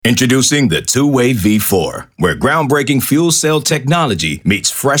Introducing the two-way V4, where groundbreaking fuel cell technology meets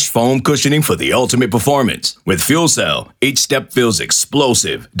fresh foam cushioning for the ultimate performance. With fuel cell, each step feels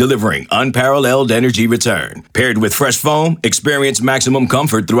explosive, delivering unparalleled energy return. Paired with fresh foam, experience maximum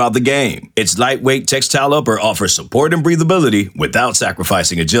comfort throughout the game. Its lightweight textile upper offers support and breathability without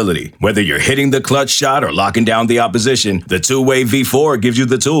sacrificing agility. Whether you're hitting the clutch shot or locking down the opposition, the two-way V4 gives you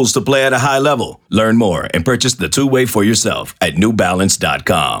the tools to play at a high level. Learn more and purchase the two-way for yourself at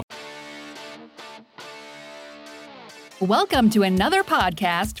newbalance.com. Welcome to another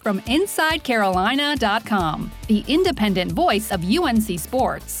podcast from InsideCarolina.com, the independent voice of UNC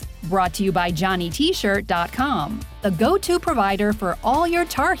sports. Brought to you by JohnnyT-shirt.com, the go-to provider for all your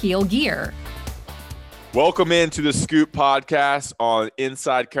Tar Heel gear. Welcome into the Scoop podcast on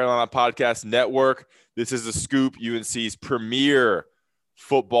Inside Carolina Podcast Network. This is the Scoop, UNC's premier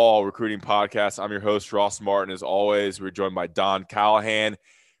football recruiting podcast. I'm your host, Ross Martin. As always, we're joined by Don Callahan.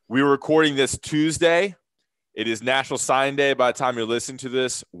 We were recording this Tuesday. It is National Sign Day by the time you're listening to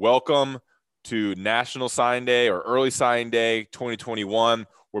this. Welcome to National Sign Day or Early Sign Day 2021.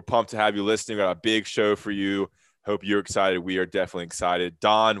 We're pumped to have you listening. We've got a big show for you. Hope you're excited. We are definitely excited.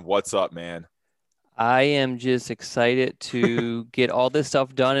 Don, what's up, man? I am just excited to get all this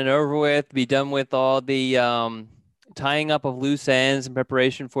stuff done and over with, be done with all the tying up of loose ends in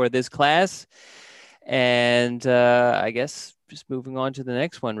preparation for this class. And I guess just moving on to the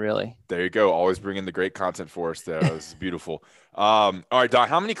next one, really. There you go. Always bringing the great content for us there. This is beautiful. All right, Don,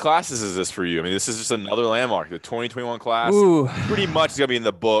 how many classes is this for you? I mean, this is just another landmark. The 2021 class pretty much is going to be in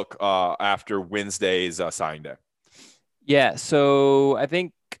the book after Wednesday's signing day. Yeah, so I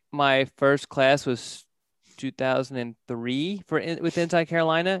think my first class was 2003 with Inside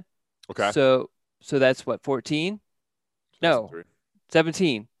Carolina. Okay. So that's what, 14? No,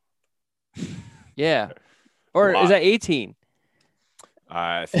 17. Yeah. Or is that 18?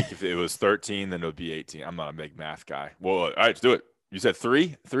 I think if it was 13, then it would be 18. I'm not a big math guy. Well, all right, let's do it. You said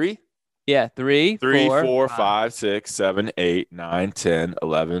three? Yeah, 3, 4, 5, 6, 7, 8, 9, 10,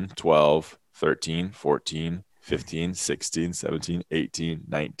 11, 12, 13, 14, 15, 16, 17, 18,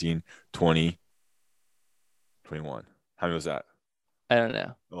 19, 20, 21. How many was that? I don't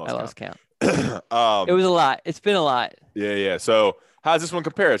know. I lost count. It was a lot. It's been a lot. Yeah. So how does this one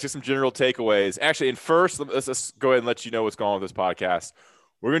compare? Let's get some general takeaways. Actually, and first, let's go ahead and let you know what's going on with this podcast.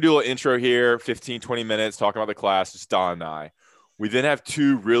 We're going to do a little intro here, 15, 20 minutes, talking about the class, just Don and I. We then have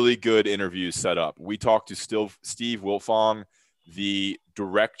two really good interviews set up. We talked to Steve Wiltfong, the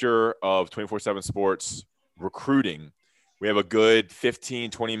director of 24/7 Sports recruiting. We have a good 15,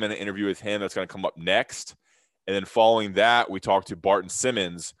 20-minute interview with him that's going to come up next. And then following that, we talked to Barton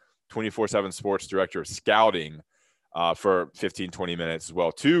Simmons, 24/7 Sports director of scouting, for 15, 20 minutes as well.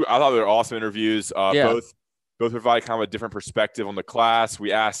 I thought they were awesome interviews. Both provide kind of a different perspective on the class.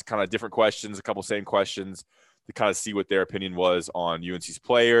 We asked kind of different questions, a couple same questions to kind of see what their opinion was on UNC's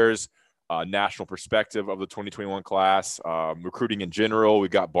players, national perspective of the 2021 class, recruiting in general. We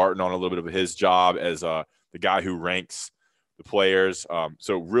got Barton on a little bit of his job as the guy who ranks the players.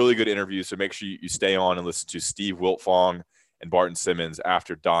 So really good interview. So make sure you stay on and listen to Steve Wiltfong and Barton Simmons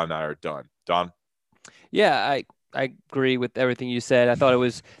after Don and I are done. Don? Yeah, I agree with everything you said. I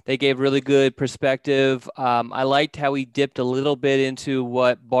thought they gave really good perspective. I liked how he dipped a little bit into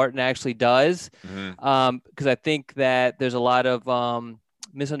what Barton actually does, because I think that there's a lot of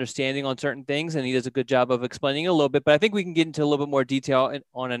misunderstanding on certain things, and he does a good job of explaining it a little bit. But I think we can get into a little bit more detail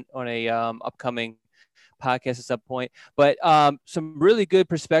on a upcoming podcast at some point. But some really good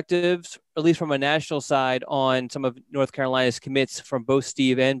perspectives, at least from a national side, on some of North Carolina's commits from both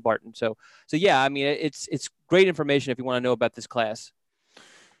Steve and Barton. So yeah, I mean, it's great information if you want to know about this class.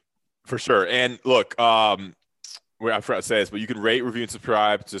 For sure. And look, I forgot to say this, but you can rate, review, and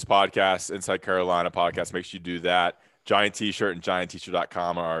subscribe to this podcast, Inside Carolina Podcast. Make sure you do that. Giant T-shirt and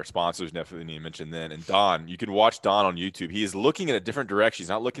GiantT-shirt.com are our sponsors. Definitely need to mention then. And Don, you can watch Don on YouTube. He is looking in a different direction. He's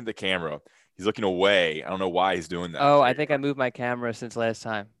not looking at the camera. He's looking away. I don't know why he's doing that. Oh, I think I moved my camera since last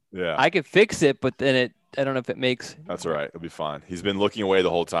time. Yeah. I could fix it, but then I don't know if it makes. That's all right. It'll be fine. He's been looking away the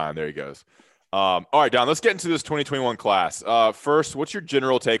whole time. There he goes. All right, Don, let's get into this 2021 class. First, what's your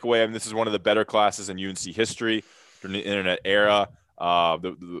general takeaway? I mean, this is one of the better classes in UNC history during the internet era.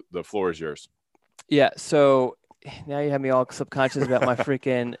 The floor is yours. Yeah. So now you have me all subconscious about my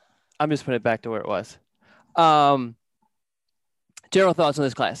freaking. I'm just putting it back to where it was. General thoughts on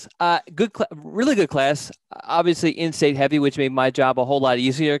this class. Really good class. Obviously in-state heavy, which made my job a whole lot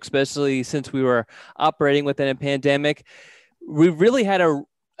easier, especially since we were operating within a pandemic. We really had a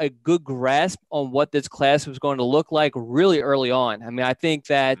good grasp on what this class was going to look like really early on. I mean, I think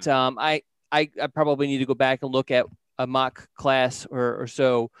that I probably need to go back and look at a mock class or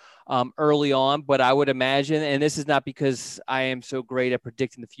so early on. But I would imagine, and this is not because I am so great at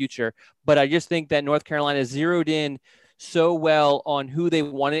predicting the future, but I just think that North Carolina zeroed in so well on who they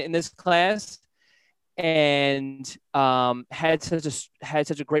wanted in this class, and had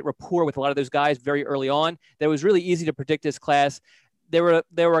such a great rapport with a lot of those guys very early on that it was really easy to predict this class. There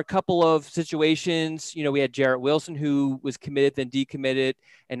were a couple of situations. We had Jarrett Wilson, who was committed then decommitted,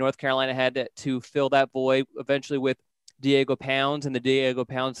 and North Carolina had to fill that void eventually with Diego Pounds, and the Diego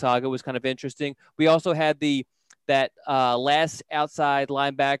Pounds saga was kind of interesting. We also had that last outside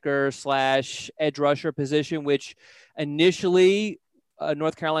linebacker / edge rusher position, which initially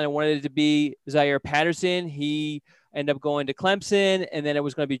North Carolina wanted it to be Zaire Patterson. He ended up going to Clemson, and then it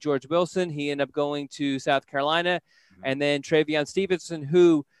was going to be George Wilson. He ended up going to South Carolina, and then Travion Stevenson,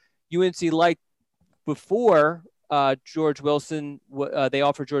 who UNC liked before George Wilson. They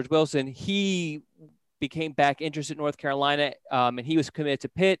offered George Wilson. He became back interested in North Carolina, and he was committed to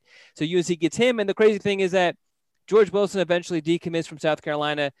Pitt. So UNC gets him, and the crazy thing is that George Wilson eventually decommits from South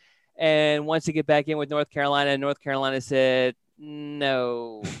Carolina and wants to get back in with North Carolina. And North Carolina said,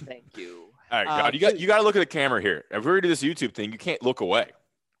 no, thank you. All right, God, you got to look at the camera here. If we're going to do this YouTube thing, you can't look away.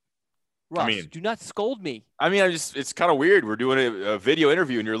 Russ, do not scold me. It's kind of weird. We're doing a video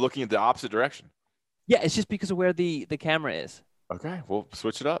interview and you're looking at the opposite direction. Yeah, it's just because of where the camera is. Okay, we'll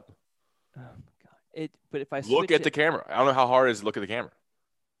switch it up. Oh, my God. But if I look at the camera. I don't know how hard it is to look at the camera.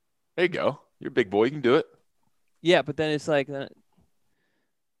 There you go. You're a big boy. You can do it. Yeah, but then it's like... See,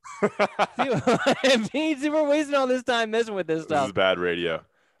 we're wasting all this time messing with this stuff. This is bad radio.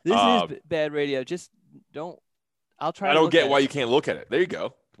 This is bad radio. Just don't. I'll try. I don't get why you can't look at it. There you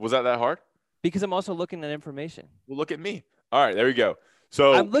go. Was that hard? Because I'm also looking at information. Well, look at me. All right, there you go.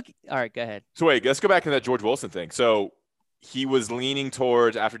 So I'm looking. All right, go ahead. So wait, let's go back to that George Wilson thing. So he was leaning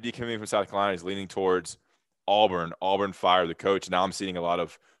towards, after decommitting from South Carolina, he's leaning towards Auburn. Auburn fired the coach. Now I'm seeing a lot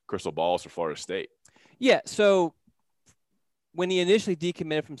of crystal balls for Florida State. Yeah. So when he initially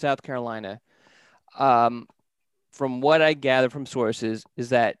decommitted from South Carolina, from what I gathered from sources, is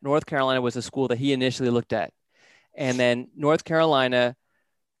that North Carolina was a school that he initially looked at. And then North Carolina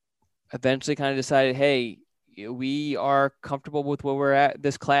eventually kind of decided, hey, we are comfortable with where we're at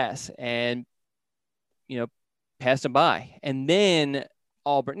this class, and, passed them by. And then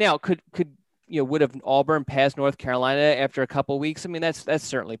Auburn. Now, would have Auburn passed North Carolina after a couple of weeks? I mean, that's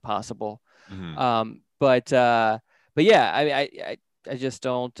certainly possible. Mm-hmm. But yeah, I just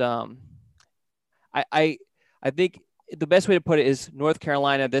don't. I think the best way to put it is North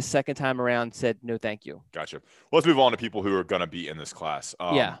Carolina this second time around said no, thank you. Gotcha. Well, let's move on to people who are going to be in this class.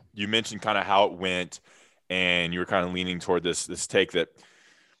 Yeah. You mentioned kind of how it went, and you were kind of leaning toward this take that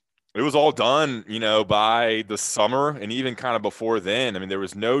it was all done, by the summer and even kind of before then. I mean, there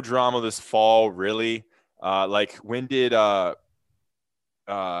was no drama this fall, really. Like, when did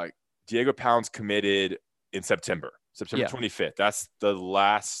Diego Pounds committed in September 25th? That's the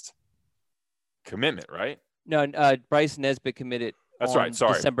last commitment, right? No, Bryce Nesbitt committed. That's right.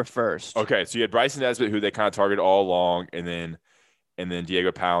 Sorry, December 1st. Okay, so you had Bryce Nesbitt, who they kind of targeted all along, and then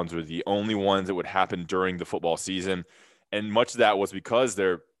Diego Pounds were the only ones that would happen during the football season, and much of that was because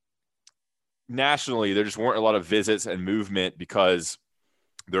nationally there just weren't a lot of visits and movement because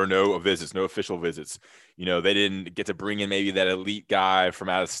there are no official visits. They didn't get to bring in maybe that elite guy from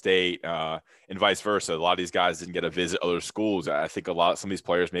out of state, and vice versa. A lot of these guys didn't get to visit other schools. I think some of these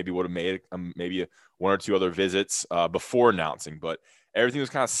players maybe would have made maybe one or two other visits before announcing, but everything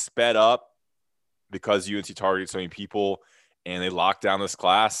was kind of sped up because UNC targeted so many people, and they locked down this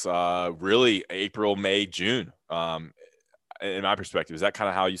class really April, May, June. In my perspective, is that kind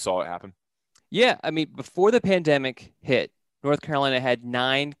of how you saw it happen? Yeah, I mean, before the pandemic hit, North Carolina had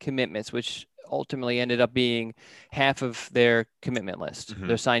 9 commitments, which ultimately ended up being half of their commitment list,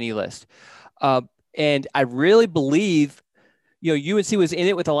 their signee list. And I really believe, UNC was in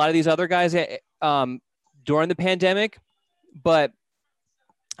it with a lot of these other guys during the pandemic, but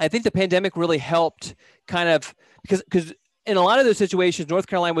I think the pandemic really helped kind of because in a lot of those situations, North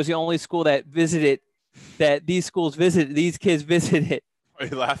Carolina was the only school that these kids visited. Why are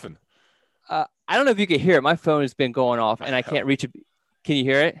you laughing? I don't know if you can hear it. My phone has been going off and I can't reach it. Can you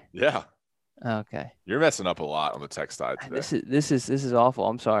hear it? Yeah. Okay. You're messing up a lot on the tech side today. This is awful.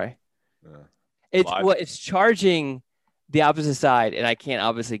 I'm sorry. Yeah. It's charging the opposite side, and I can't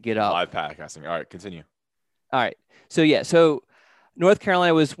obviously get up. Live podcasting. All right, continue. All right. So North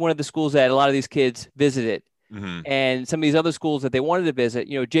Carolina was one of the schools that a lot of these kids visited, and some of these other schools that they wanted to visit.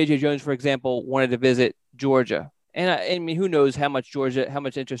 J.J. Jones, for example, wanted to visit Georgia, and I mean, who knows how much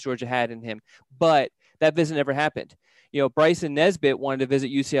interest Georgia had in him, but that visit never happened. Bryson Nesbitt wanted to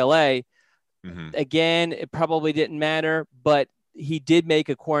visit UCLA. Again, it probably didn't matter, but he did make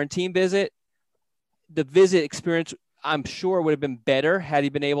a quarantine visit. The visit experience, I'm sure, would have been better had he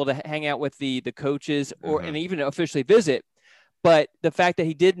been able to hang out with the coaches and even officially visit. But the fact that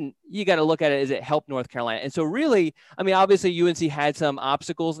he didn't, you got to look at it as it helped North Carolina. And so really, I mean, obviously UNC had some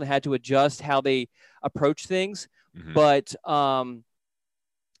obstacles and had to adjust how they approach things. But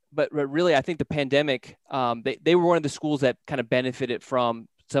really, I think the pandemic, they were one of the schools that kind of benefited from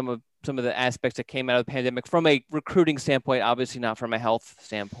some of the aspects that came out of the pandemic from a recruiting standpoint, obviously not from a health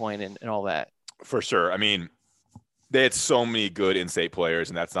standpoint and all that. For sure. I mean, they had so many good in-state players,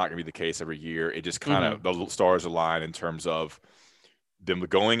 and that's not going to be the case every year. It just kind of the stars align in terms of them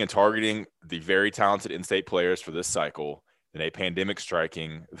going and targeting the very talented in-state players for this cycle, and a pandemic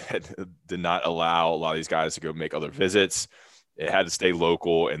striking that did not allow a lot of these guys to go make other visits. It had to stay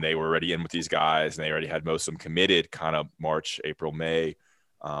local, and they were already in with these guys, and they already had most of them committed kind of March, April, May.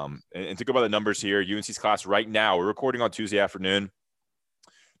 And to go by the numbers here, UNC's class right now, we're recording on Tuesday afternoon,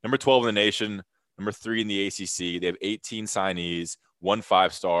 number 12 in the nation, number 3 in the ACC. They have 18 signees, 1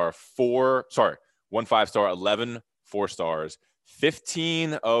 5-star, 11 4-stars.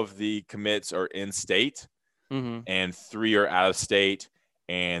 15 of the commits are in state and 3 are out of state.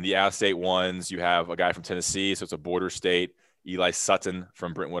 And the out of state ones, you have a guy from Tennessee, so it's a border state, Eli Sutton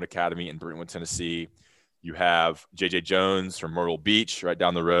from Brentwood Academy in Brentwood, Tennessee. You have J.J. Jones from Myrtle Beach right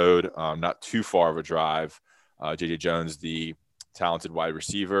down the road, not too far of a drive. J.J. Jones, the talented wide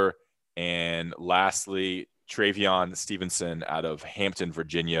receiver. And lastly, Travion Stevenson out of Hampton,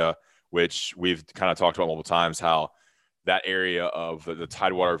 Virginia, which we've kind of talked about multiple times, how that area of the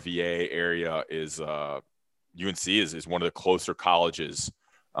Tidewater, VA area is UNC is one of the closer colleges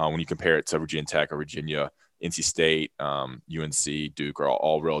when you compare it to Virginia Tech or Virginia, NC State, UNC, Duke are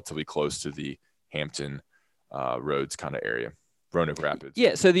all relatively close to the Hampton Roads kind of area, Roanoke Rapids.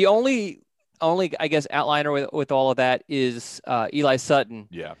 Yeah, so the only I guess outliner with all of that is Eli Sutton.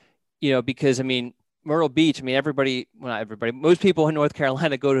 Yeah. Because I mean, Myrtle Beach, I mean, most people in North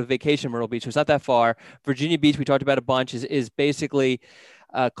Carolina go to vacation Myrtle Beach. So it's not that far. Virginia Beach, we talked about a bunch, is basically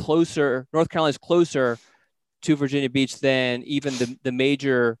closer. North Carolina is closer to Virginia Beach than even the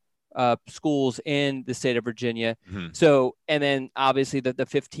major schools in the state of Virginia. So, and then obviously the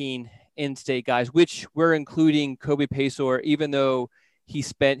 15 in-state guys, which we're including Kobe Paysour, even though he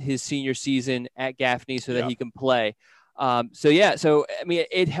spent his senior season at Gaffney so that he can play. So I mean,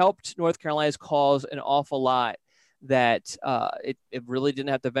 it helped North Carolina's cause an awful lot that it really didn't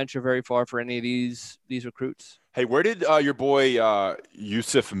have to venture very far for any of these recruits. Hey, where did your boy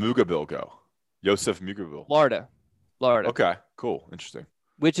Yusuf Mugabil go? Florida. Okay, cool. Interesting.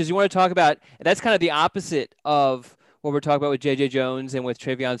 Which is, you want to talk about, that's kind of the opposite of what we're talking about with J.J. Jones and with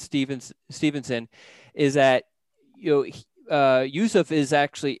Travion Stevenson, is that, Yusuf is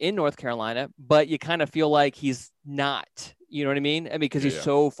actually in North Carolina, but you kind of feel like he's not, you know what I mean? Because he's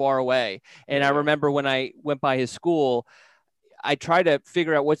so far away. And I remember when I went by his school, I tried to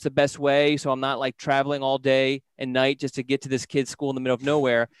figure out what's the best way, so I'm not like traveling all day and night just to get to this kid's school in the middle of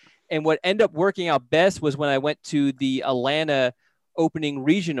nowhere. And what ended up working out best was when I went to the Atlanta opening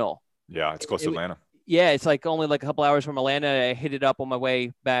regional. Yeah, it's close to Atlanta. Yeah, it's like only like a couple hours from Atlanta. I hit it up on my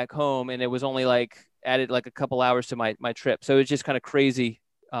way back home, and it was only like added like a couple hours to my trip. So it's just kind of crazy.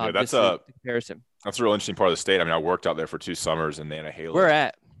 That's a comparison. That's a real interesting part of the state. I mean, I worked out there for 2 summers in the Anahalo. Where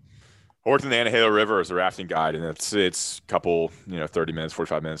at? I worked in the Anahalo River as a rafting guide, and it's a couple, 30 minutes,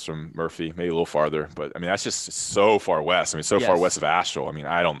 45 minutes from Murphy, maybe a little farther. But I mean, that's just so far west. I mean, far west of Asheville. I mean,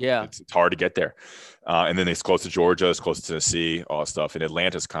 it's hard to get there. And then it's close to Georgia, it's close to Tennessee, all that stuff. And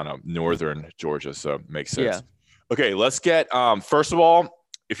Atlanta's kind of northern Georgia, so it makes sense. Yeah. Okay, let's get first of all,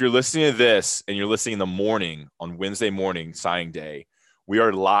 if you're listening to this and you're listening in the morning on Wednesday morning, signing day, we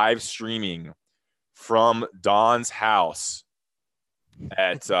are live streaming from Don's house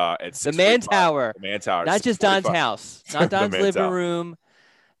at the Man Tower. The Man Tower. Not just Don's house, not Don's living room,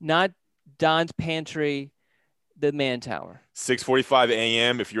 not Don's pantry, the Man Tower. 6:45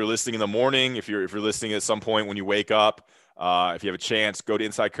 a.m. If you're listening in the morning, if you're listening at some point when you wake up, if you have a chance, go to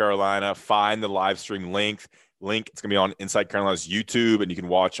Inside Carolina, find the live stream link. It's gonna be on Inside Carolina's YouTube, and you can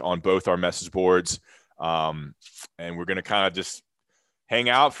watch on both our message boards. And we're gonna kind of just hang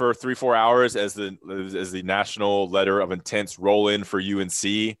out for 3-4 hours as the national letter of intents roll in for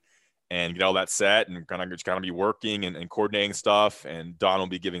UNC and get all that set, and kind of be working and coordinating stuff. And Don will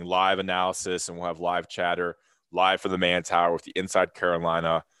be giving live analysis, and we'll have live chatter live from the Man Tower with the Inside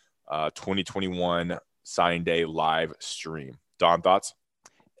Carolina 2021 signing day live stream. Don, thoughts?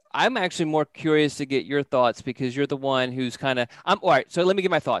 I'm actually more curious to get your thoughts because you're the one who's all right. So let me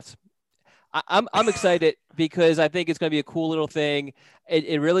get my thoughts. I'm excited because I think it's going to be a cool little thing.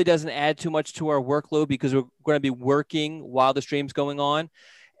 It really doesn't add too much to our workload because we're going to be working while the stream's going on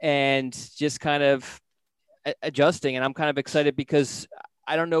and just kind of adjusting. And I'm kind of excited because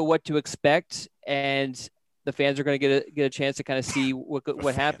I don't know what to expect, and the fans are going to get a chance to kind of see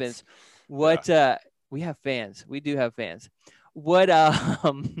what happens. We have fans. We do have fans. What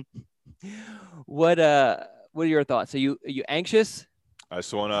what are your thoughts? Are you anxious? I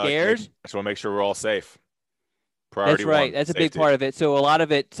just want to make sure we're all safe. Priority That's right. one, That's a safety. big part of it. So a lot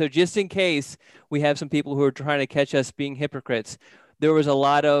of it. So just in case we have some people who are trying to catch us being hypocrites, there was a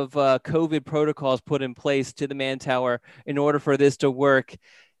lot of COVID protocols put in place to the Man Tower in order for this to work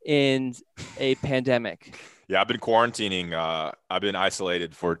in a pandemic. Yeah, I've been quarantining. I've been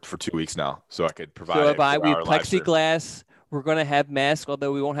isolated for 2 weeks now, so I could provide. So we have plexiglass. We're going to have masks,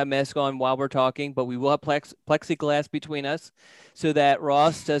 although we won't have masks on while we're talking, but we will have plexiglass between us so that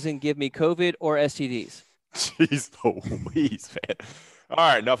Ross doesn't give me COVID or STDs. Jeez Louise, man. All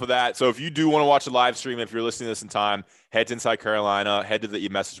right, enough of that. So if you do want to watch the live stream, if you're listening to this in time, head to Inside Carolina, head to the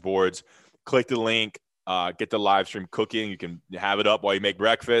message boards, click the link, get the live stream cooking. You can have it up while you make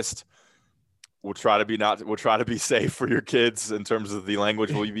breakfast. We'll try to be safe for your kids in terms of the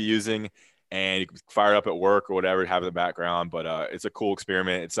language we'll be using. And you can fire it up at work or whatever, have in the background. But it's a cool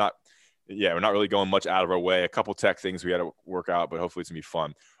experiment. We're not really going much out of our way. A couple tech things we had to work out, but hopefully it's going to be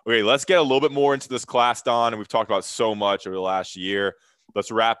fun. Okay, let's get a little bit more into this class, Don. And we've talked about so much over the last year. Let's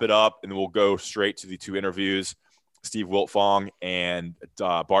wrap it up, and then we'll go straight to the two interviews, Steve Wiltfong and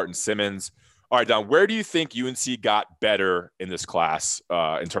Barton Simmons. All right, Don, where do you think UNC got better in this class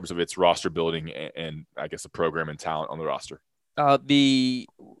in terms of its roster building and I guess the program and talent on the roster? The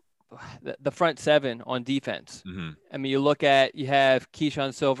front seven on defense. Mm-hmm. I mean, you have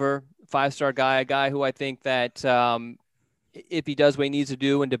Keyshawn Silver, 5-star guy, a guy who I think that if he does what he needs to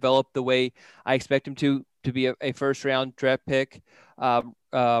do and develop the way I expect him to be a first-round draft pick. Ra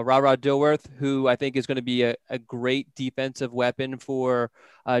Dilworth, who I think is going to be a great defensive weapon for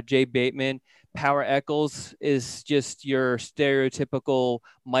Jay Bateman. Power Eccles is just your stereotypical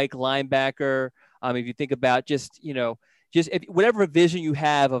Mike linebacker. If you think about whatever vision you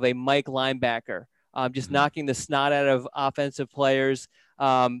have of a Mike linebacker, just knocking the snot out of offensive players,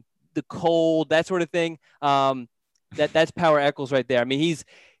 the cold, that sort of thing. That's Power Eccles right there. I mean,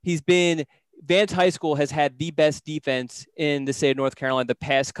 he's been Vance High School has had the best defense in the state of North Carolina the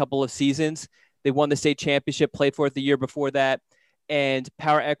past couple of seasons. They won the state championship, played for it the year before that, and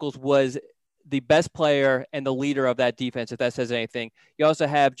Power Eccles was the best player and the leader of that defense, if that says anything. You also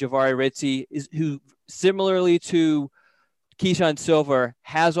have Javari Ritzie, who similarly to Keyshawn Silver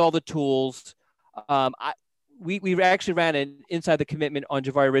has all the tools. We actually ran an Inside the Commitment on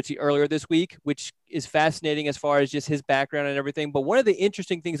Javari Ritzie earlier this week, which is fascinating as far as just his background and everything. But one of the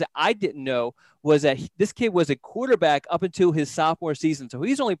interesting things that I didn't know was that this kid was a quarterback up until his sophomore season. So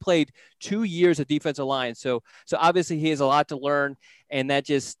he's only played 2 years of defensive line. So obviously he has a lot to learn, and that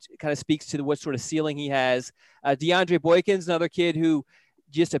just kind of speaks to what sort of ceiling he has. DeAndre Boykins, another kid who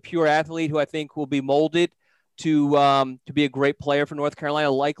just a pure athlete who I think will be molded to be a great player for North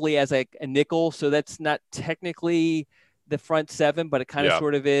Carolina, likely as a nickel. So that's not technically the front seven, but it kind of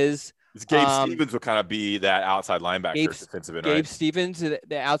sort of is. Gabe Stevens will kind of be that outside linebacker defensive end, right? Gabe Stevens,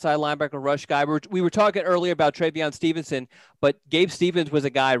 the outside linebacker rush guy. We were talking earlier about Travion Stevenson, but Gabe Stevens was a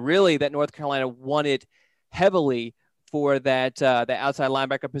guy really that North Carolina wanted heavily for that the outside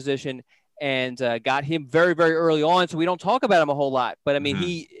linebacker position. And got him very, very early on, so we don't talk about him a whole lot. But, I mean,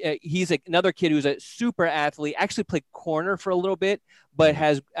 he's another kid who's a super athlete, actually played corner for a little bit, but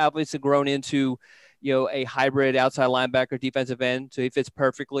has obviously grown into, a hybrid outside linebacker defensive end, so he fits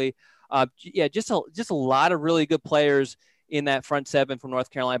perfectly. Just a lot of really good players in that front seven from North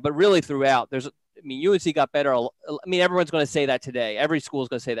Carolina, but really throughout. UNC got better. Everyone's going to say that today. Every school is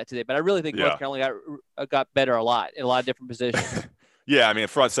going to say that today, but I really think North Carolina got better a lot in a lot of different positions. Yeah,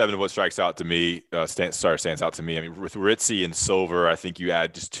 front seven of what strikes out to me, stands out to me. With Ritzie and Silver, I think you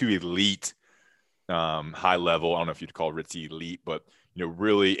add just two elite, high level. I don't know if you'd call Ritzie elite, but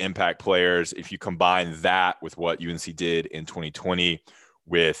really impact players. If you combine that with what UNC did in 2020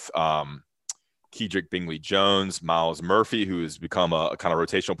 with Kedrick Bingley-Jones, Miles Murphy, who has become a kind of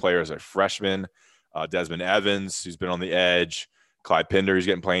rotational player as a freshman, Desmond Evans, who's been on the edge, Clyde Pender, who's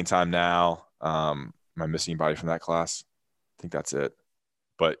getting playing time now. Am I missing anybody from that class? I think that's it.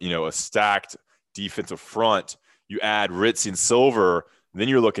 But, a stacked defensive front, you add Ritzie and Silver, then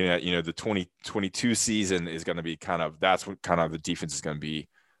you're looking at, the 2022 season is going to be that's what kind of the defense is going to be,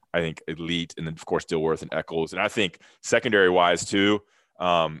 I think, elite. And then, of course, Dilworth and Eccles. And I think secondary-wise, too,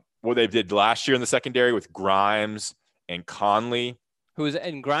 what they did last year in the secondary with Grimes and Conley,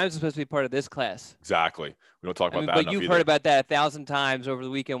 And Grimes is supposed to be part of this class. Exactly. We don't talk about that but enough you've either. heard about that 1,000 times over the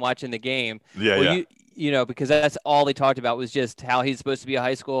weekend watching the game. Yeah, well, yeah. You know, because that's all they talked about was just how he's supposed to be a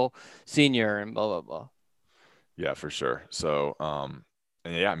high school senior and blah, blah, blah. Yeah, for sure. So,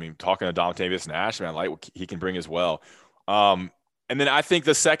 and yeah, I mean, talking to Domtavius Nash, man, I like what he can bring as well. And then I think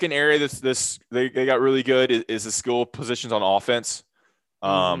the second area they got really good is the skill positions on offense.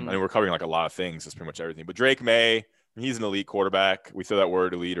 I mean, we're covering like a lot of things. That's pretty much everything. But Drake May, he's an elite quarterback. We throw that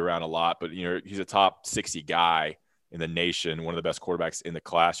word elite around a lot, but he's a top 60 guy in the nation, one of the best quarterbacks in the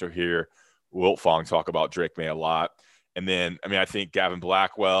class. You'll hear Wiltfong talk about Drake May a lot. And then, I mean, I think Gavin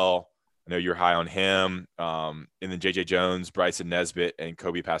Blackwell, I know you're high on him. And then JJ Jones, Bryson Nesbitt, and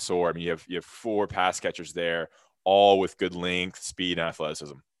Kobe Passor. I mean, you have 4 pass catchers there, all with good length, speed, and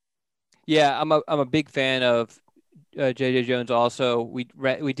athleticism. Yeah, I'm a big fan of JJ Jones. Also, we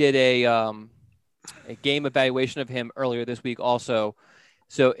did a game evaluation of him earlier this week. Also,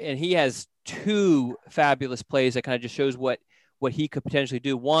 and he has 2 fabulous plays that kind of just shows what he could potentially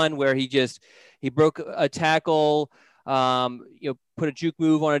do. One where he broke a tackle. Put a juke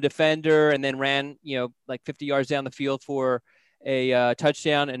move on a defender and then ran, like 50 yards down the field for a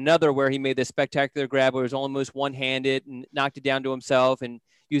touchdown. Another where he made this spectacular grab where it was almost one-handed and knocked it down to himself and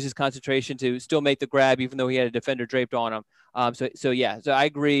used his concentration to still make the grab, even though he had a defender draped on him. So I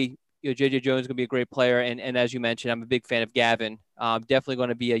agree. JJ Jones is going to be a great player. And as you mentioned, I'm a big fan of Gavin. Definitely going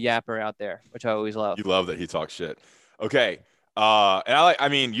to be a yapper out there, which I always love. You love that he talks shit. Okay.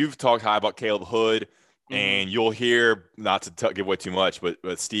 And you've talked high about Caleb Hood. And you'll hear, not to give away too much,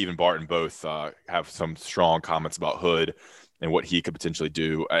 but Steve and Barton both have some strong comments about Hood and what he could potentially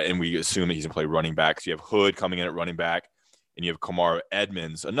do. And we assume that he's going to play running back. So you have Hood coming in at running back, and you have Kamara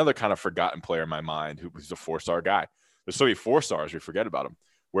Edmonds, another kind of forgotten player in my mind, who's a 4-star guy. There's so many 4-stars, we forget about him.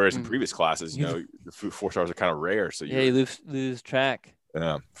 Whereas in previous classes, the 4-stars are kind of rare. So you lose track.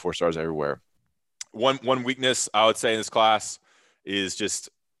 Yeah, 4-stars everywhere. One weakness I would say in this class is just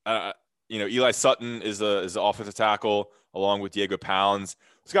Eli Sutton is the offensive tackle along with Diego Pounds.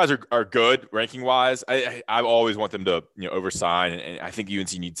 Those guys are good ranking wise. I always want them to oversign, and I think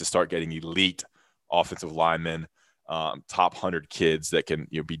UNC needs to start getting elite offensive linemen, top 100 kids that can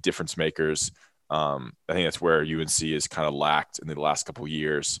be difference makers. I think that's where UNC has kind of lacked in the last couple of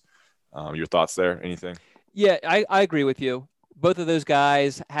years. Your thoughts there? Anything? Yeah, I agree with you. Both of those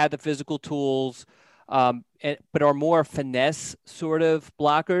guys had the physical tools. But are more finesse sort of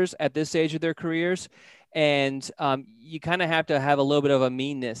blockers at this stage of their careers. And you kind of have to have a little bit of a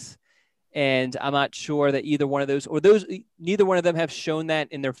meanness. And I'm not sure that neither one of them have shown that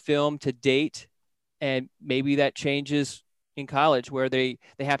in their film to date. And maybe that changes in college where they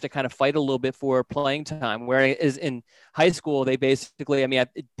have to kind of fight a little bit for playing time. Whereas in high school, they basically,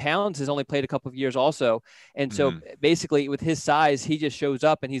 Pounds has only played a couple of years also. And so basically with his size, he just shows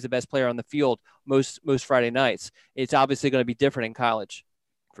up and he's the best player on the field most Friday nights. It's obviously going to be different in college.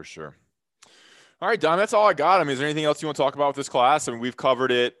 For sure. All right, Don, that's all I got. Is there anything else you want to talk about with this class? We've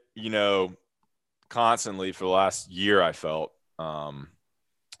covered it, constantly for the last year, I felt.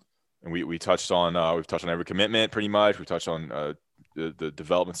 And we've touched on every commitment pretty much. We touched on the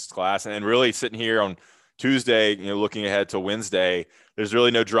developments class, and really sitting here on Tuesday, looking ahead to Wednesday, there's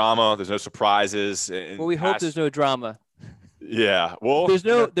really no drama. There's no surprises. Well, we hope there's no drama. Yeah. Well, there's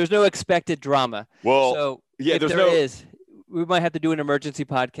no expected drama. Well, so yeah, if there is, we might have to do an emergency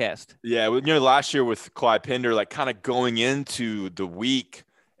podcast. Yeah. Last year with Clyde Pinder, like kind of going into the week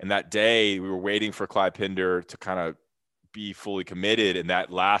and that day, we were waiting for Clyde Pinder to kind of be fully committed, and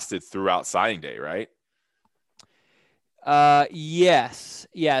that lasted throughout signing day, right? Yes.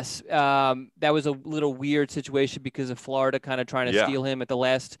 That was a little weird situation because of Florida kind of trying to steal him at the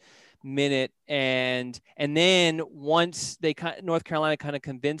last minute, and then once North Carolina kind of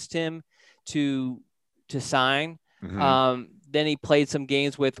convinced him to sign, then he played some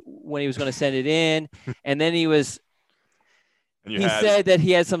games with when he was going to send it in, and then he said that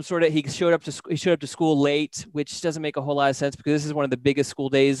he had he showed up to school late, which doesn't make a whole lot of sense because this is one of the biggest school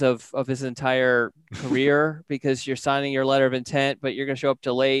days of his entire career because you're signing your letter of intent, but you're going to show up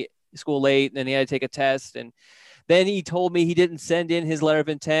to school late, and then he had to take a test. And then he told me he didn't send in his letter of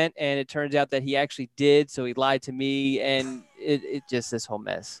intent, and it turns out that he actually did. So he lied to me, and it just this whole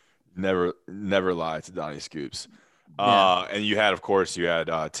mess. Never lied to Donnie Scoops. Yeah. And you had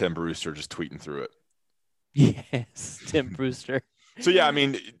Tim Brewster just tweeting through it. Yes, Tim Brewster. So yeah,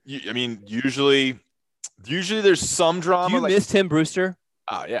 usually there's some drama. Do you miss Tim Brewster?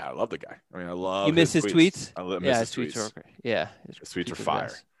 Oh yeah, I love the guy. I love. You miss his tweets? I miss his tweets. Are okay. Yeah, his tweets are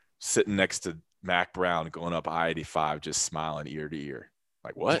fire. Sitting next to Mac Brown, going up I-85, just smiling ear to ear.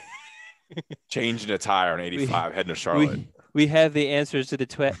 Like what? Changing a tire on 85, heading to Charlotte. We have the answers to the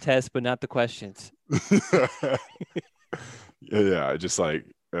test, but not the questions. Yeah, just like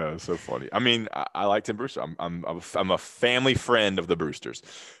so funny. I mean, I like Tim Brewster. I'm a family friend of the Brewsters.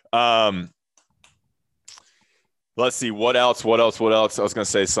 Let's see what else. I was gonna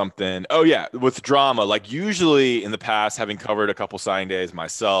say something. Oh yeah, with drama. Like usually in the past, having covered a couple signing days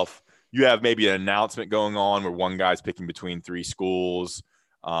myself, you have maybe an announcement going on where one guy's picking between 3 schools.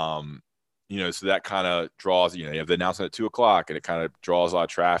 So that kind of draws. You have the announcement at 2:00, and it kind of draws a lot of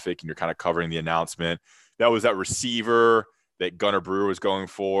traffic, and you're kind of covering the announcement. That was that receiver that Gunnar Brewer was going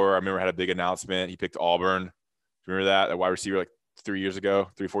for. I remember had a big announcement. He picked Auburn. Do you remember that wide receiver like 4 years ago?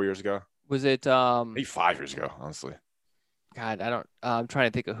 Was it maybe 5 years ago, honestly. God, I'm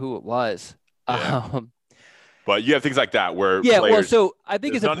trying to think of who it was. Yeah. But you have things like that where so I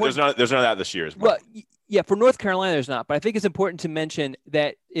think it's important. There's none of that this year. Well, yeah, for North Carolina, there's not. But I think it's important to mention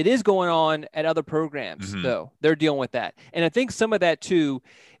that it is going on at other programs, though. They're dealing with that. And I think some of that, too,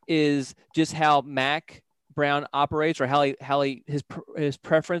 is just how Mac Brown operates, or his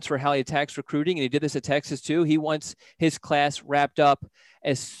preference for how he attacks recruiting. And he did this at Texas too. He wants his class wrapped up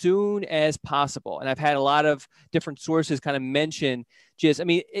as soon as possible. And I've had a lot of different sources kind of mention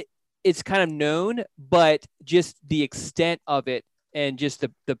it's kind of known, but just the extent of it and just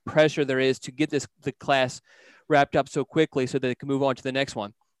the pressure there is to get the class wrapped up so quickly so that it can move on to the next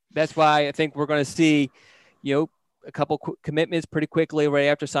one. That's why I think we're going to see, a couple commitments pretty quickly right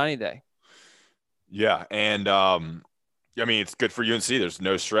after signing day. Yeah, and it's good for UNC. There's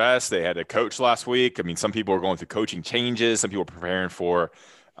no stress. They had a coach last week. I mean, some people are going through coaching changes. Some people are preparing for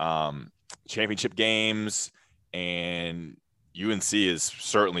championship games, and UNC is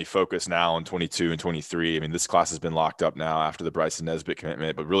certainly focused now on 22 and 23. I mean, this class has been locked up now after the Bryson Nesbitt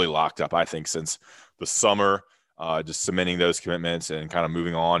commitment, but really locked up, I think, since the summer, just cementing those commitments and kind of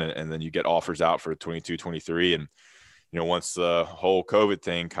moving on. And then you get offers out for 22, 23. And, once the whole COVID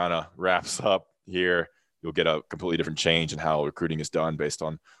thing kind of wraps up here, you'll get a completely different change in how recruiting is done based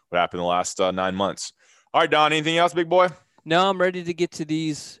on what happened in the last 9 months. All right, Don, anything else, big boy? No, I'm ready to get to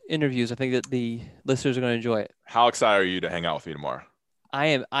these interviews. I think that the listeners are going to enjoy it. How excited are you to hang out with me tomorrow?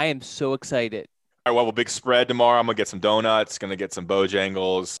 I am so excited. All right, well, a big spread tomorrow. I'm going to get some donuts, going to get some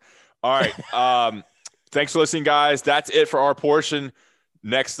Bojangles. All right. Thanks for listening, guys. That's it for our portion.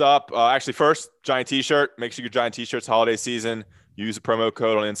 Next up, first, Giant T-shirt. Make sure your Giant T-shirts holiday season. Use the promo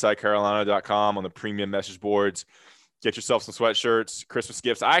code on InsideCarolina.com on the premium message boards. Get yourself some sweatshirts, Christmas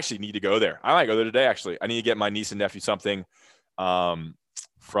gifts. I actually need to go there. I might go there today, actually. I need to get my niece and nephew something from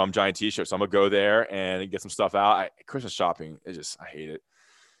Giant T-shirts. So I'm going to go there and get some stuff out. Christmas shopping, I hate it.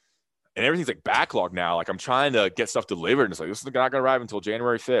 And everything's like backlog now. Like I'm trying to get stuff delivered. And it's like, this is not going to arrive until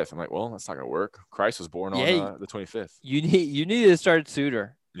January 5th. I'm like, well, that's not going to work. Christ was born on the 25th. You need to start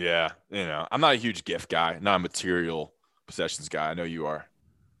sooner. Yeah. I'm not a huge gift guy, not a material possessions guy. I know you are.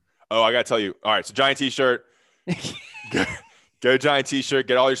 Oh, I got to tell you. All right. So Giant T-shirt. Go Giant T-shirt,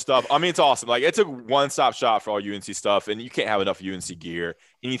 get all your stuff. I mean, it's awesome. Like it's a one-stop shop for all UNC stuff, and you can't have enough UNC gear.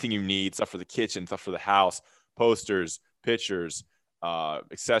 Anything you need, stuff for the kitchen, stuff for the house, posters, pictures,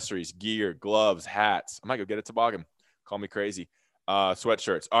 accessories, gear, gloves, hats. I might go get a toboggan. Call me crazy.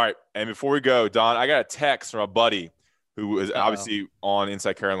 Sweatshirts. All right. And before we go, Don, I got a text from a buddy who is obviously on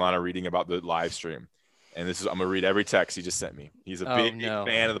Inside Carolina reading about the live stream. And I'm going to read every text he just sent me. He's a big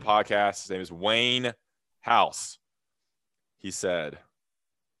fan of the podcast. His name is Wayne House. He said,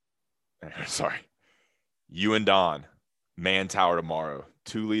 sorry, you and Don, man tower tomorrow,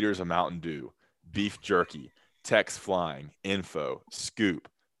 2 liters of Mountain Dew, beef jerky, text flying, info, scoop.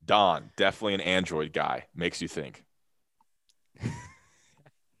 Don, definitely an Android guy. Makes you think.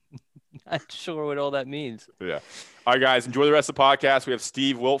 Not sure what all that means. Yeah. All right, guys, enjoy the rest of the podcast. We have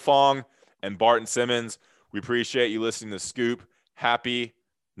Steve Wiltfong and Barton Simmons. We appreciate you listening to Scoop. Happy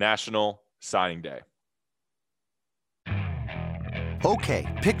National Signing Day. Okay,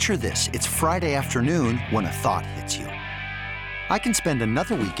 picture this. It's Friday afternoon when a thought hits you. I can spend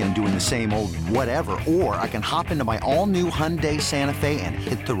another weekend doing the same old whatever, or I can hop into my all-new Hyundai Santa Fe and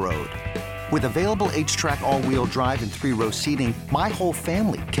hit the road. With available H-Track all-wheel drive and 3-row seating, my whole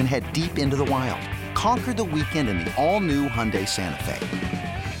family can head deep into the wild. Conquer the weekend in the all-new Hyundai Santa Fe.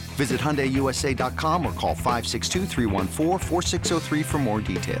 Visit HyundaiUSA.com or call 562-314-4603 for more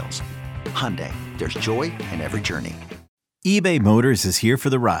details. Hyundai, there's joy in every journey. eBay Motors is here for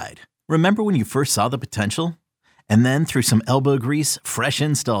the ride. Remember when you first saw the potential? And then through some elbow grease, fresh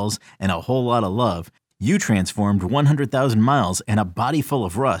installs, and a whole lot of love, you transformed 100,000 miles and a body full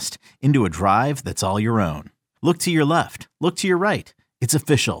of rust into a drive that's all your own. Look to your left. Look to your right. It's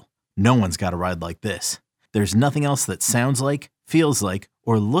official. No one's got a ride like this. There's nothing else that sounds like, feels like,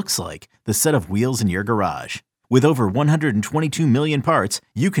 or looks like the set of wheels in your garage. With over 122 million parts,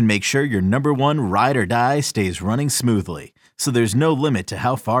 you can make sure your number one ride or die stays running smoothly, so there's no limit to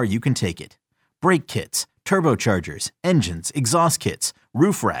how far you can take it. Brake kits, turbochargers, engines, exhaust kits,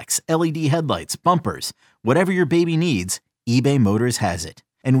 roof racks, LED headlights, bumpers, whatever your baby needs, eBay Motors has it.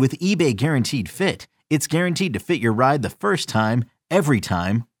 And with eBay Guaranteed Fit, it's guaranteed to fit your ride the first time, every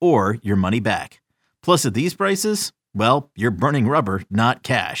time, or your money back. Plus, at these prices, well, you're burning rubber, not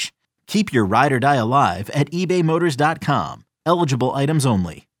cash. Keep your ride or die alive at ebaymotors.com. Eligible items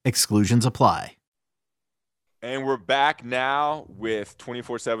only. Exclusions apply. And we're back now with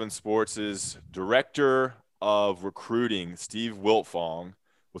 24/7 Sports' Director of Recruiting, Steve Wiltfong.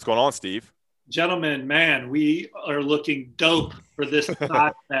 What's going on, Steve? Gentlemen, man, we are looking dope for this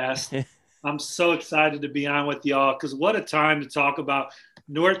podcast. I'm so excited to be on with y'all because what a time to talk about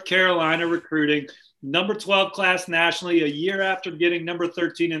North Carolina recruiting. Number 12 class nationally, a year after getting number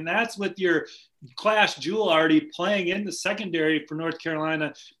 13, and that's with your class jewel already playing in the secondary for North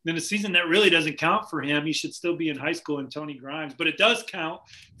Carolina in a season that really doesn't count for him. He should still be in high school in Tony Grimes, but it does count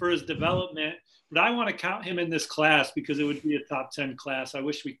for his development. But I want to count him in this class because it would be a top 10 class. I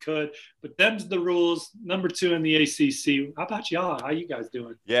wish we could, but them's the rules. Number 2 in the ACC. How about y'all? How you guys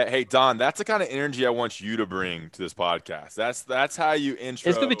doing? Yeah. Hey, Don, that's the kind of energy I want you to bring to this podcast. That's how you intro.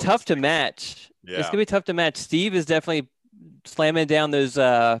 It's going to be tough to match. Yeah. It's going to be tough to match. Steve is definitely slamming down those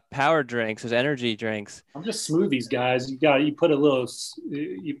power drinks, those energy drinks. I'm just smoothies, guys. You put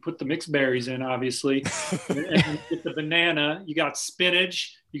the mixed berries in, obviously, and get the banana. You got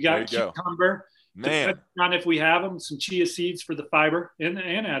spinach. You got cucumber. Man, depending on if we have them, some chia seeds for the fiber and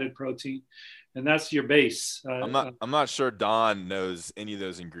added protein, and that's your base. I'm not sure Don knows any of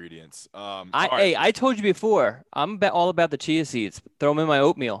those ingredients. I told you before, I'm all about the chia seeds. Throw them in my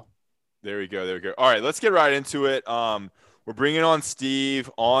oatmeal. There we go. All right, let's get right into it. We're bringing on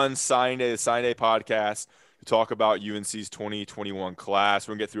Steve on Sign Day, the Sign Day podcast, to talk about UNC's 2021 class.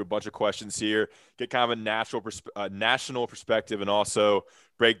 We're gonna get through a bunch of questions here, get kind of a national perspective, and also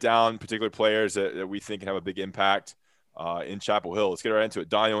break down particular players that we think can have a big impact in Chapel Hill. Let's get right into it.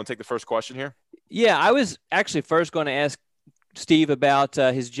 Don, you want to take the first question here? Yeah, I was actually first going to ask Steve about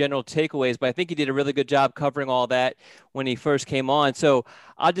his general takeaways, but I think he did a really good job covering all that when he first came on. So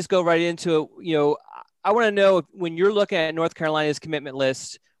I'll just go right into it. I want to know, when you're looking at North Carolina's commitment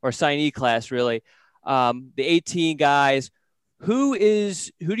list or signee class, really, the 18 guys, who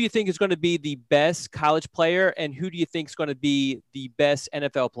do you think is going to be the best college player, and who do you think is going to be the best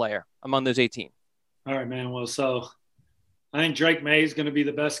NFL player among those 18? All right, man. Well, so I think Drake May is going to be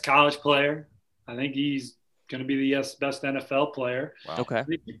the best college player. I think he's going to be the best NFL player. Wow. Okay. I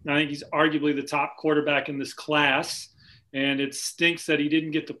think he's arguably the top quarterback in this class, and it stinks that he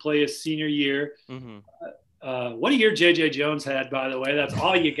didn't get to play his senior year. Mm-hmm. What a year J.J. Jones had, by the way. That's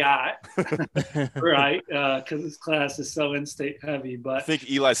all you got, right? Because this class is so in-state heavy. But I think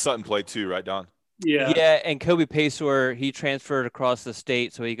Eli Sutton played too, right, Don? Yeah. Yeah, and Kobe Paysour, he transferred across the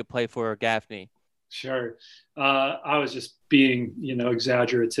state so he could play for Gaffney. Sure. I was just being,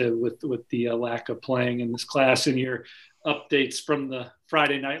 exaggerative with the lack of playing in this class and your updates from the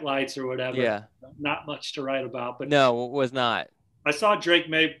Friday Night Lights or whatever. Yeah. Not much to write about. But no, it was not. I saw Drake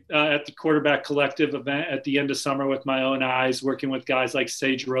May at the Quarterback Collective event at the end of summer with my own eyes, working with guys like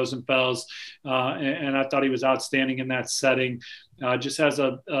Sage Rosenfels, and I thought he was outstanding in that setting. Just has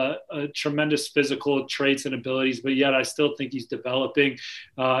a tremendous physical traits and abilities, but yet I still think he's developing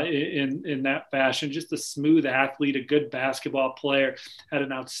in that fashion. Just a smooth athlete, a good basketball player, had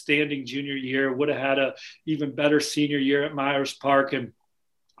an outstanding junior year, would have had a even better senior year at Myers Park. And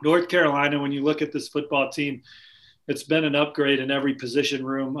North Carolina, when you look at this football team, it's been an upgrade in every position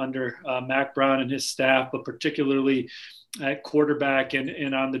room under Mac Brown and his staff, but particularly at quarterback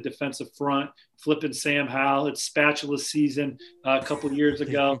and on the defensive front, flipping Sam Howell. It's spatula season a couple of years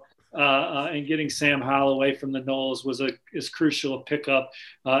ago, and getting Sam Howell away from the Noles was is crucial a pickup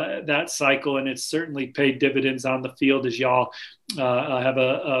that cycle, and it's certainly paid dividends on the field as y'all have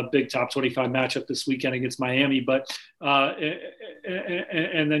a big top 25 matchup this weekend against Miami. But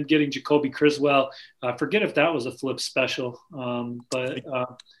and then getting Jacoby Criswell, I forget if that was a flip special, but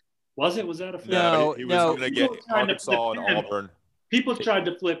was that a flip? No, he was going to get Arkansas and Auburn. People tried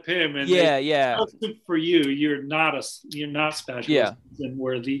to flip him, and yeah. For you, you're not special and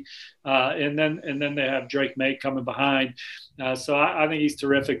worthy. And then they have Drake May coming behind. So I think he's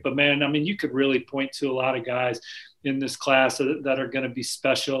terrific. But man, I mean, you could really point to a lot of guys in this class that are going to be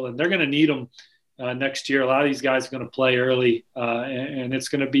special, and they're going to need them next year. A lot of these guys are going to play early, and it's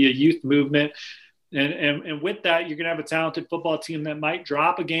going to be a youth movement. And with that, you're going to have a talented football team that might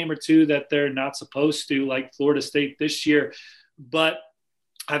drop a game or two that they're not supposed to, like Florida State this year. But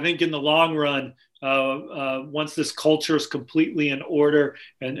I think in the long run, once this culture is completely in order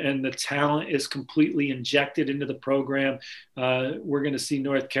and the talent is completely injected into the program, we're going to see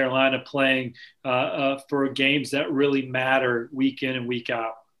North Carolina playing for games that really matter week in and week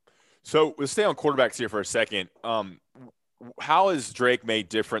out. So let's stay on quarterbacks here for a second. How is Drake May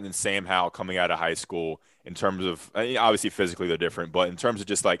different than Sam Howell coming out of high school in terms of, obviously physically they're different, but in terms of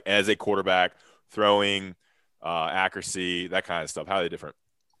just like as a quarterback, throwing, accuracy, that kind of stuff? How are they different?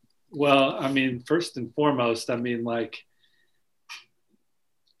 Well, I mean, first and foremost, I mean, like,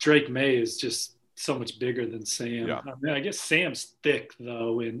 Drake May is just so much bigger than Sam. Yeah. I mean, I guess Sam's thick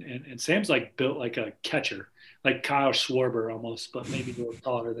though, and Sam's like built like a catcher, like Kyle Schwarber almost, but maybe a little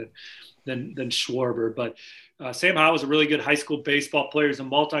taller than Schwarber. But Sam Howell was a really good high school baseball player. He's a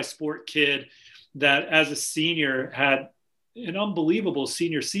multi-sport kid that, as a senior, had an unbelievable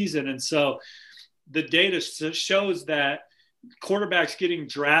senior season, and so the data shows that quarterbacks getting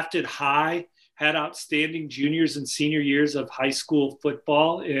drafted high had outstanding juniors and senior years of high school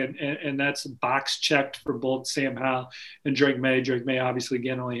football, and that's box checked for both Sam Howell and Drake May. Drake May obviously,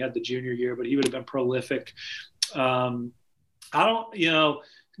 again, only had the junior year, but he would have been prolific.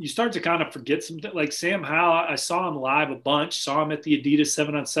 You start to kind of forget something. Like Sam Howell, I saw him live a bunch, saw him at the Adidas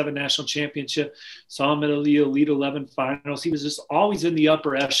 7-on-7 National Championship, saw him at the Elite 11 finals. He was just always in the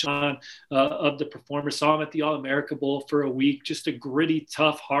upper echelon of the performers. Saw him at the All-America Bowl for a week, just a gritty,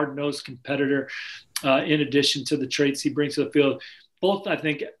 tough, hard-nosed competitor in addition to the traits he brings to the field. I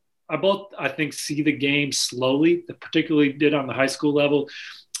think see the game slowly, particularly did on the high school level.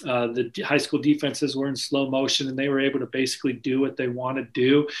 The high school defenses were in slow motion, and they were able to basically do what they want to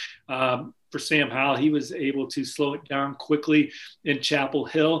do. For Sam Howell, he was able to slow it down quickly in Chapel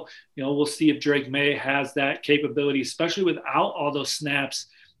Hill. We'll see if Drake May has that capability, especially without all those snaps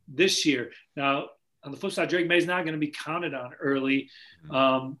this year. Now, on the flip side, Drake May is not going to be counted on early.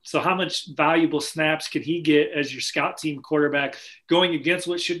 So how much valuable snaps can he get as your scout team quarterback going against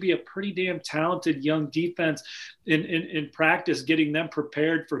what should be a pretty damn talented young defense in practice, getting them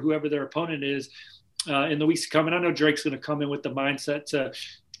prepared for whoever their opponent is in the weeks to come? And I know Drake's going to come in with the mindset to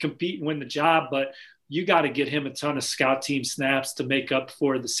compete and win the job, but you got to get him a ton of scout team snaps to make up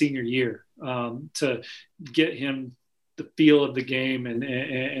for the senior year, to get him the feel of the game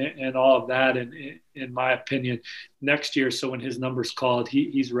and all of that. And in my opinion, next year, so when his number's called,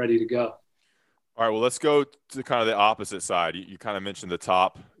 he's ready to go. All right, well, let's go to kind of the opposite side. You kind of mentioned the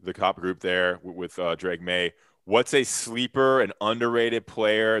top group there with Drake May. What's a sleeper and underrated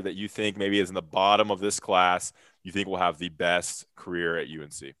player that you think maybe is in the bottom of this class you think will have the best career at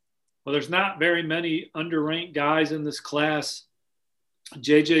UNC? Well, there's not very many underranked guys in this class.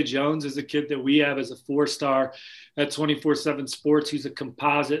 J.J. Jones is a kid that we have as a 4-star at 24/7 Sports. He's a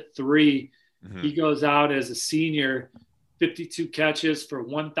composite 3. Mm-hmm. He goes out as a senior, 52 catches for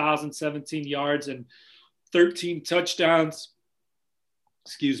 1,017 yards and 13 touchdowns.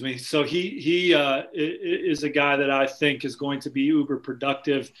 Excuse me. So he is a guy that I think is going to be uber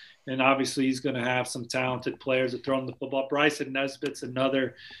productive, and obviously he's going to have some talented players that throw him the football. Bryson Nesbitt's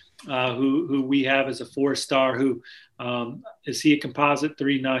another who we have as a 4-star. Who is he a composite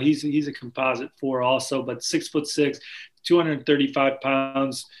 3? No, he's a composite 4 also, but 6'6", 235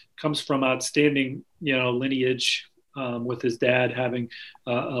 pounds, comes from outstanding lineage. With his dad having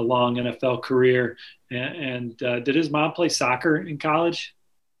a long NFL career. And did his mom play soccer in college?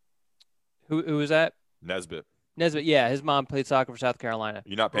 Who was that? Nesbitt, yeah. His mom played soccer for South Carolina.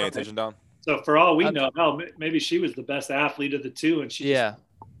 You're not paying attention, Don? So for all we know, maybe she was the best athlete of the two. And you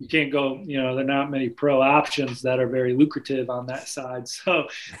can't go, there are not many pro options that are very lucrative on that side. So,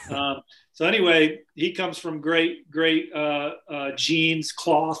 so anyway, he comes from great genes,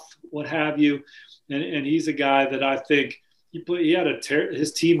 cloth, what have you. And he's a guy that I think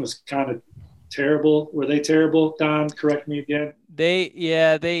his team was kind of terrible. Were they terrible, Don? Correct me again.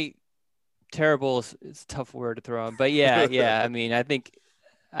 Terrible is a tough word to throw in, but yeah. I mean, I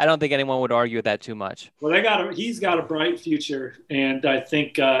don't think anyone would argue with that too much. Well, he's got a bright future, and I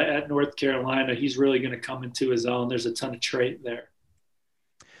think at North Carolina, he's really going to come into his own. There's a ton of trait there.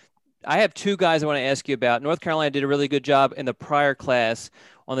 I have 2 guys I want to ask you about. North Carolina did a really good job in the prior class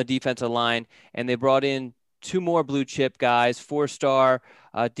on the defensive line, and they brought in 2 more blue chip guys, 4-star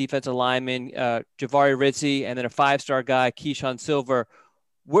defensive lineman, Javari Ritzy, and then a 5-star guy, Keyshawn Silver.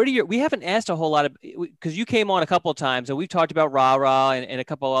 We haven't asked a whole lot of, because you came on a couple of times and we've talked about Ra and a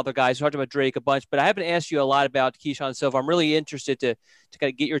couple of other guys, we talked about Drake a bunch, but I haven't asked you a lot about Keyshawn Silver. I'm really interested to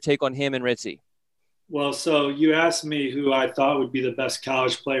kind of get your take on him and Ritzy. Well, so you asked me who I thought would be the best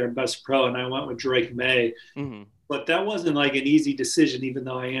college player and best pro, and I went with Drake May. Mm-hmm. But that wasn't like an easy decision, even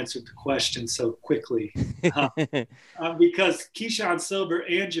though I answered the question so quickly. Because Keyshawn Silver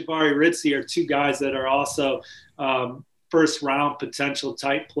and Jabari Ritzie are two guys that are also first round potential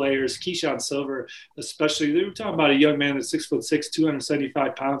type players. Keyshawn Silver, especially, they were talking about a young man that's 6'6",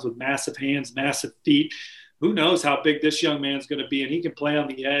 275 pounds with massive hands, massive feet. Who knows how big this young man's going to be? And he can play on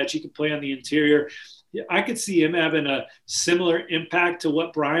the edge. He can play on the interior. I could see him having a similar impact to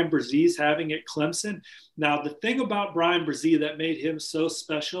what Brian Brzee having at Clemson. Now, the thing about Brian Brzee that made him so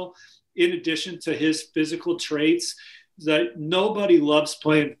special, in addition to his physical traits, is that nobody loves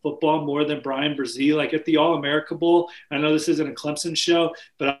playing football more than Brian Brzee. Like at the All-America Bowl, I know this isn't a Clemson show,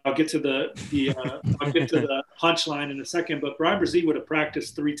 but I'll get to the punchline in a second. But Brian Brzee would have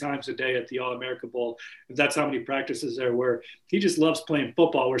practiced 3 times a day at the All-America Bowl, if that's how many practices there were. He just loves playing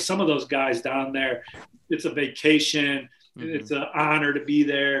football, where some of those guys down there, it's a vacation. Mm-hmm. It's an honor to be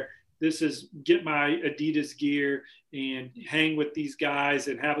there. This is get my Adidas gear and hang with these guys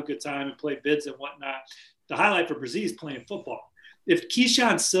and have a good time and play bids and whatnot. The highlight for Brzee is playing football. If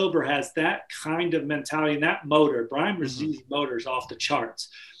Keyshawn Silver has that kind of mentality and that motor, Brian Brzee's motor is off the charts.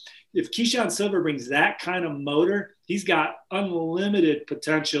 If Keyshawn Silver brings that kind of motor, he's got unlimited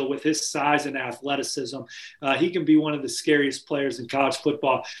potential with his size and athleticism. He can be one of the scariest players in college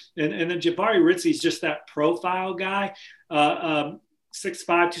football. And then Jabari Ritzie is just that profile guy. 6'5",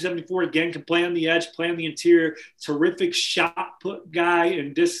 274, again, can play on the edge, play on the interior, terrific shot put guy,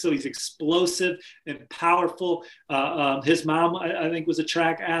 and so he's explosive and powerful. His mom, I think, was a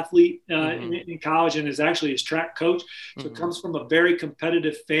track athlete in college and is actually his track coach. So comes from a very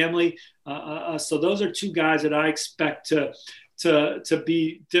competitive family. So those are two guys that I expect to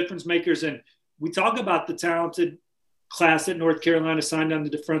be difference makers. And we talk about the talented class that North Carolina signed on the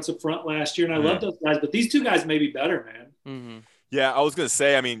defensive front last year, and I love those guys, but these two guys may be better, man. Yeah, I was going to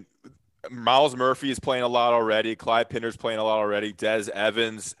say, I mean, Miles Murphy is playing a lot already. Clyde Pinder's playing a lot already. Des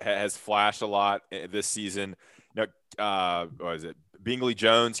Evans has flashed a lot this season. What is it? Bingley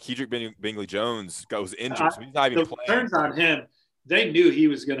Jones, Kedrick Bingley Jones was injured, so he's not even playing. Turns on him. They knew he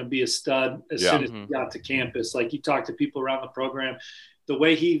was going to be a stud as soon as he got to campus. Like, you talk to people around the program, the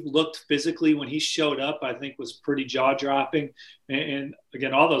way he looked physically when he showed up, I think, was pretty jaw-dropping. And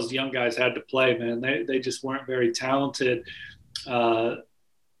again, all those young guys had to play, man. They just weren't very talented.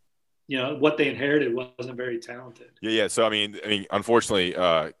 What they inherited wasn't very talented. Yeah. So I mean, unfortunately,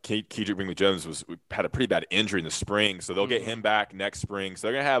 Kedrick Bingley Jones had a pretty bad injury in the spring, so they'll get him back next spring.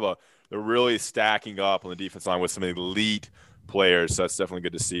 So they're really stacking up on the defense line with some elite players. So that's definitely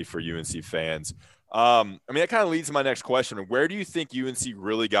good to see for UNC fans. That kind of leads to my next question. Where do you think UNC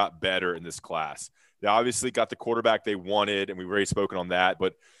really got better in this class? They obviously got the quarterback they wanted, and we've already spoken on that,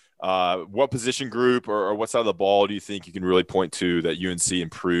 but what position group or what side of the ball do you think you can really point to that UNC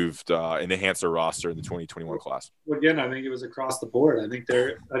improved and enhanced their roster in the 2021 class? Well, again, I think it was across the board. I think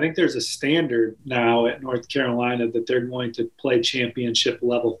there's a standard now at North Carolina that they're going to play championship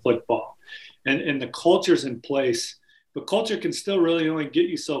level football, and the culture's in place. But culture can still really only get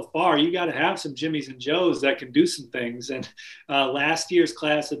you so far. You got to have some Jimmies and Joes that can do some things. And last year's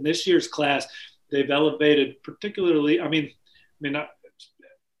class and this year's class, they've elevated particularly.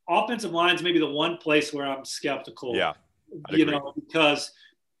 Offensive line's maybe the one place where I'm skeptical. Yeah, because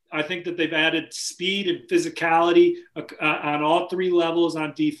I think that they've added speed and physicality on all 3 levels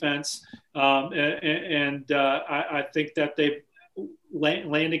on defense, and I think that they've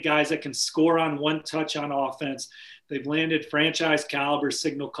landed guys that can score on one touch on offense. They've landed franchise caliber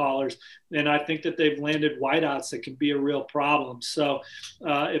signal callers, and I think that they've landed wideouts that can be a real problem. So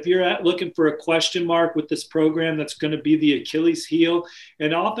if you're looking for a question mark with this program that's going to be the Achilles heel,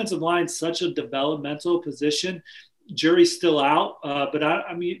 and offensive line is such a developmental position, jury's still out, but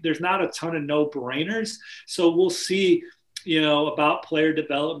there's not a ton of no-brainers. So we'll see, about player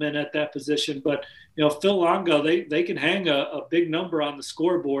development at that position. But Phil Longo, they can hang a big number on the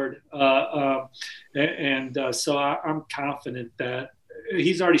scoreboard. So I'm confident that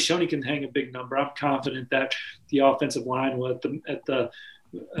he's already shown he can hang a big number. I'm confident that the offensive line will at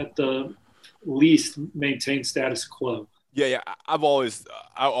the least maintain status quo. Yeah. I've always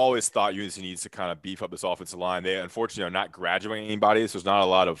thought UNC needs to kind of beef up this offensive line. They unfortunately are not graduating anybody, so there's not a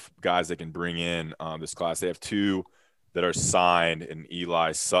lot of guys they can bring in this class. They have 2 that are signed, in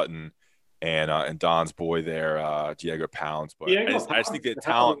Eli Sutton and Don's boy there, Diego Pounds. But I just think that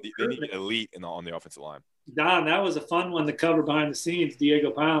talent, they need elite on the offensive line. Don, that was a fun one to cover behind the scenes,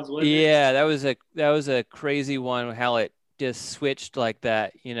 Diego Pounds, wasn't it? Yeah, that was a crazy one, how it just switched like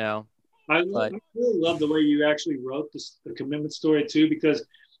that, I really love the way you actually wrote the commitment story too, because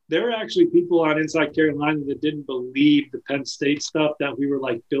there were actually people on Inside Carolina that didn't believe the Penn State stuff, that we were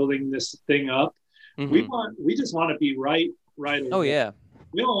like building this thing up. We just want to be right away. Oh yeah.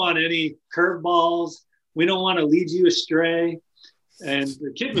 We don't want any curveballs. We don't want to lead you astray. And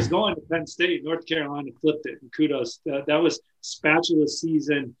the kid was going to Penn State. North Carolina flipped it. And kudos. That was spatula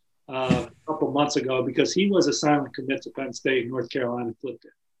season a couple months ago because he was a silent commit to Penn State. North Carolina flipped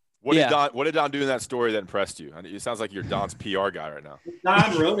it. What did Don do in that story that impressed you? I mean, it sounds like you're Don's PR guy right now.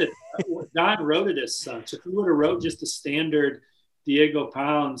 Don wrote it as such. If he would have wrote just a standard Diego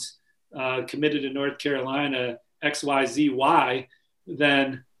Pounds committed to North Carolina XYZY,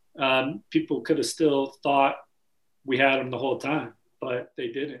 then people could have still thought we had him the whole time, but they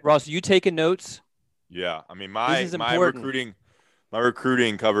didn't. Ross, you taking notes? Yeah, I mean my recruiting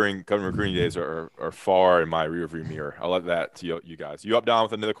covering recruiting days are far in my rearview mirror. I'll let that to you guys. You up, Don,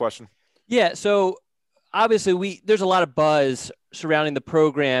 with another question? Yeah. So obviously there's a lot of buzz surrounding the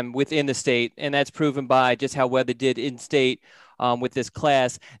program within the state, and that's proven by just how well they did in state with this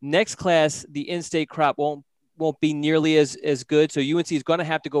class. Next class, the in-state crop won't be nearly as good. So UNC is going to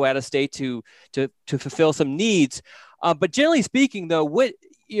have to go out of state to fulfill some needs. But generally speaking, though,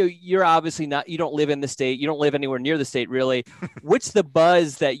 you're obviously not, you don't live in the state. You don't live anywhere near the state, really. What's the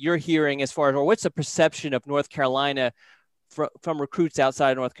buzz that you're hearing as far as, or what's the perception of North Carolina from recruits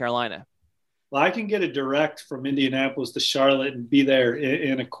outside of North Carolina? Well, I can get a direct from Indianapolis to Charlotte and be there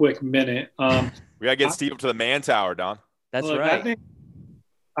in a quick minute. We got to get Steve up to the man tower, Don. That's right.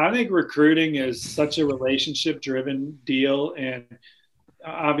 I think recruiting is such a relationship-driven deal, and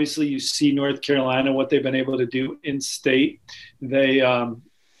obviously you see North Carolina, what they've been able to do in state. They,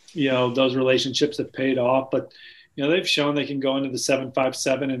 those relationships have paid off, but they've shown they can go into the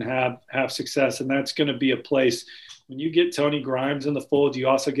 757 and have success, and that's going to be a place. When you get Tony Grimes in the fold, you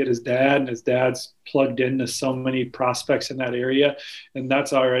also get his dad, and his dad's plugged into so many prospects in that area, and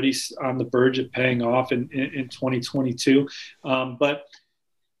that's already on the verge of paying off in 2022. But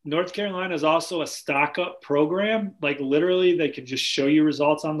North Carolina is also a stock-up program. Like literally, they can just show you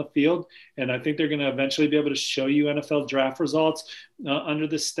results on the field, and I think they're going to eventually be able to show you NFL draft results under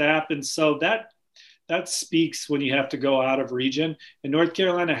the staff. And so that speaks when you have to go out of region. And North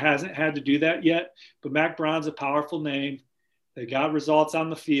Carolina hasn't had to do that yet, but Mac Brown's a powerful name. They got results on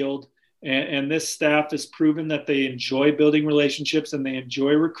the field. And this staff has proven that they enjoy building relationships and they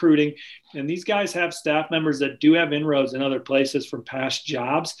enjoy recruiting. And these guys have staff members that do have inroads in other places from past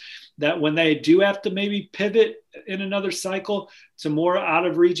jobs, that when they do have to maybe pivot in another cycle to more out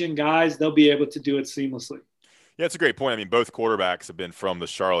of region guys, they'll be able to do it seamlessly. Yeah, it's a great point. I mean, both quarterbacks have been from the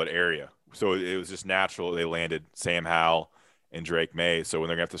Charlotte area. So it was just natural they landed Sam Howell and Drake May. So when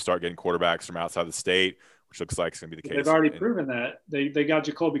they're going to have to start getting quarterbacks from outside the state, which looks like it's going to be the case. They've already proven that. They got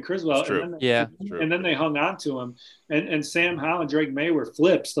Jacoby Criswell. And then they hung on to him. And Sam Howell and Drake May were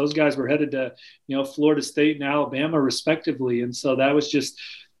flips. Those guys were headed to, Florida State and Alabama respectively. And so that was just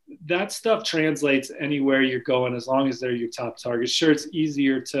 – that stuff translates anywhere you're going as long as they're your top targets. Sure, it's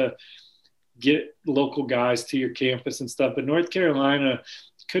easier to get local guys to your campus and stuff, but North Carolina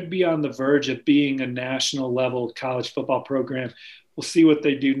could be on the verge of being a national level college football program. We'll see what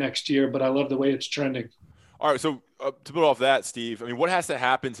they do next year, but I love the way it's trending. All right, so to build off that, Steve, I mean, what has to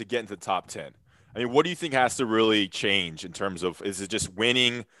happen to get into the top 10? I mean, what do you think has to really change in terms of, is it just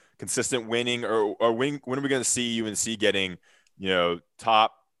winning, consistent winning, or when are we going to see UNC getting,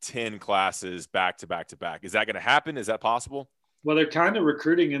 top 10 classes back to back to back? Is that going to happen? Is that possible? Well, they're kind of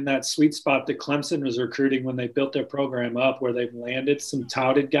recruiting in that sweet spot that Clemson was recruiting when they built their program up, where they've landed some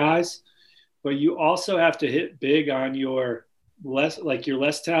touted guys. But you also have to hit big on your less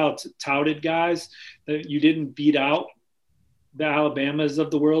touted guys that you didn't beat out the Alabamas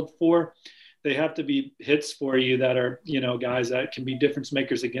of the world for. They have to be hits for you that are, guys that can be difference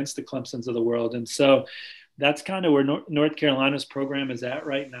makers against the Clemsons of the world. And so that's kind of where North Carolina's program is at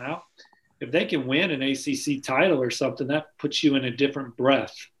right now. If they can win an ACC title or something, that puts you in a different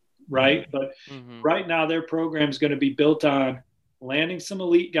breath, right? But right now their program is going to be built on landing some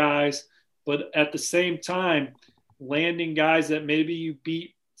elite guys, but at the same time, landing guys that maybe you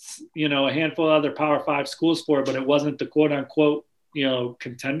beat, a handful of other Power 5 schools for, but it wasn't the quote unquote,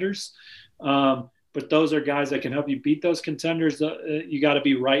 contenders. But those are guys that can help you beat those contenders. You got to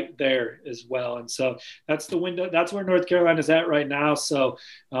be right there as well. And so that's the window. That's where North Carolina's at right now. So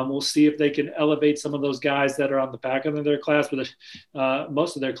we'll see if they can elevate some of those guys that are on the back end of their class. But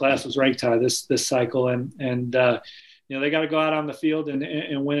most of their class was ranked high this cycle. And they got to go out on the field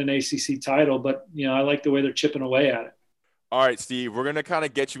and win an ACC title. But, I like the way they're chipping away at it. All right, Steve, we're going to kind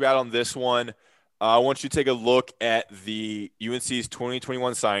of get you out on this one. I want you to take a look at the UNC's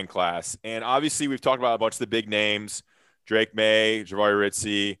 2021 signing class. And obviously we've talked about a bunch of the big names, Drake May, Javari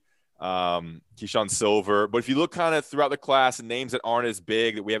Ritzie, Keyshawn Silver. But if you look kind of throughout the class and names that aren't as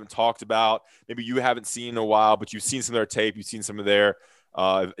big that we haven't talked about, maybe you haven't seen in a while, but you've seen some of their tape, you've seen some of their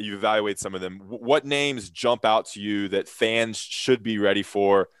you've evaluated some of them. What names jump out to you that fans should be ready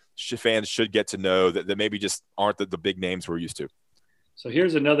for, fans should get to know that maybe just aren't the big names we're used to? So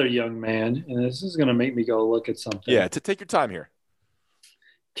here's another young man, and this is going to make me go look at something. Yeah, to take your time here.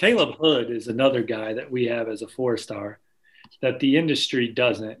 Caleb Hood is another guy that we have as a 4-star that the industry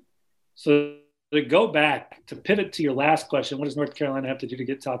doesn't. So to go back, to pivot to your last question, what does North Carolina have to do to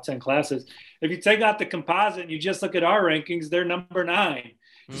get top 10 classes? If you take out the composite and you just look at our rankings, they're number 9.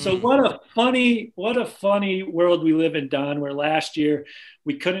 So what a funny world we live in, Don, where last year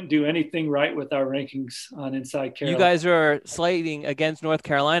we couldn't do anything right with our rankings on Inside Carolina. You guys are slating against North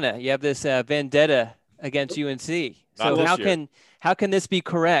Carolina. You have this vendetta against UNC. So how can this be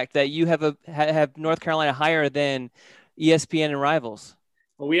correct that you have North Carolina higher than ESPN and rivals?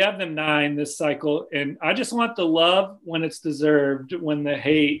 Well, we have them 9 this cycle, and I just want the love when it's deserved, when the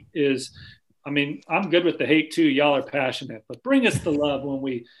hate is – I mean, I'm good with the hate too. Y'all are passionate, but bring us the love when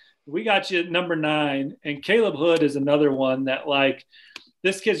we got you at number 9. And Caleb Hood is another one that, like,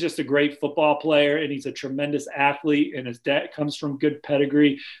 this kid's just a great football player, and he's a tremendous athlete, and his dad comes from good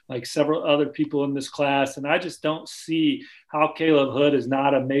pedigree, like several other people in this class. And I just don't see how Caleb Hood is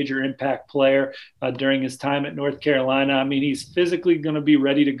not a major impact player during his time at North Carolina. I mean, he's physically going to be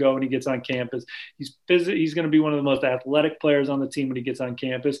ready to go when he gets on campus. He's going to be one of the most athletic players on the team when he gets on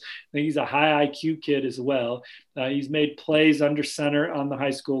campus. I think he's a high IQ kid as well. He's made plays under center on the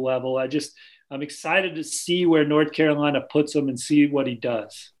high school level. I'm excited to see where North Carolina puts him and see what he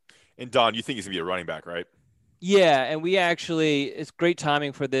does. And Don, you think he's going to be a running back, right? Yeah, and it's great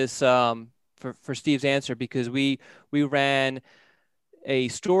timing for this for Steve's answer, because we ran a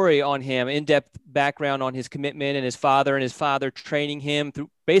story on him, in-depth background on his commitment and his father training him through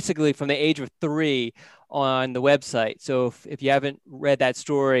basically from the age of 3 on the website. So if you haven't read that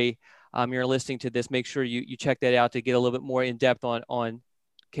story, you're listening to this, make sure you check that out to get a little bit more in-depth on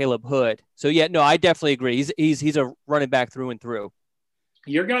Caleb Hood. So yeah, no, I definitely agree. He's a running back through and through.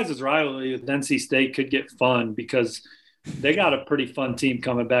 Your guys' rivalry with NC State could get fun because they got a pretty fun team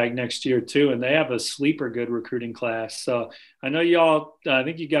coming back next year too, and they have a sleeper good recruiting class. So I know I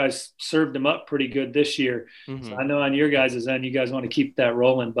think you guys served them up pretty good this year. Mm-hmm. So I know on your guys' end, you guys want to keep that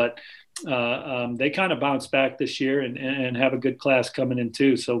rolling, but they kind of bounce back this year and have a good class coming in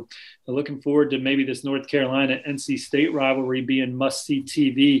too. So looking forward to maybe this North Carolina NC State rivalry being must-see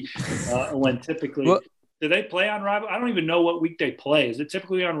TV when typically do they play on rival? I don't even know what week they play. Is it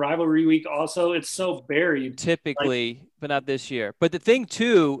typically on rivalry week also? It's so buried. Typically, but not this year. But the thing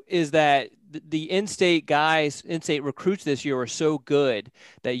too is that the in-state recruits this year were so good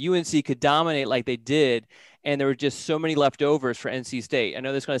that UNC could dominate like they did. And there were just so many leftovers for NC State. I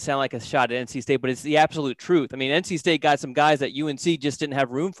know this is going to sound like a shot at NC State, but it's the absolute truth. I mean, NC State got some guys that UNC just didn't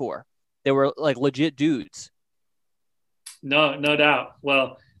have room for. They were like legit dudes. No doubt.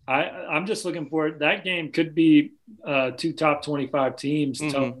 Well, I'm just looking for it. That game could be 2 top 25 teams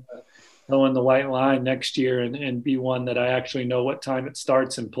towing the white line next year and be one that I actually know what time it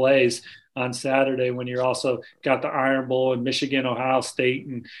starts and plays on Saturday, when you're also got the Iron Bowl and Michigan, Ohio State,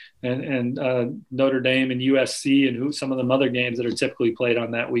 and Notre Dame and USC and some of them other games that are typically played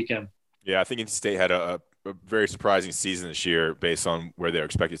on that weekend. Yeah, I think NC State had a very surprising season this year based on where they're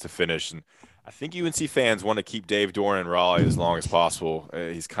expected to finish. And I think UNC fans want to keep Dave Doran in Raleigh as long as possible.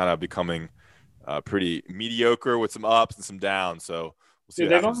 He's kind of becoming pretty mediocre with some ups and some downs. So we'll see.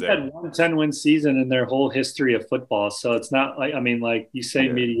 They've only had one 10-win season in their whole history of football. So it's not like, I mean, like you say,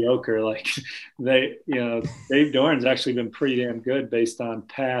 mediocre, like Dave Doran's actually been pretty damn good based on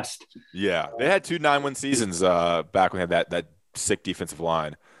past. Yeah. They had 2 9-win seasons back when they had that sick defensive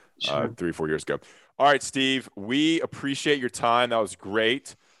line 3-4 years ago. All right, Steve, we appreciate your time. That was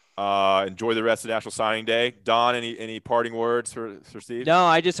great. Enjoy the rest of National Signing Day. Don, any parting words for Steve? No,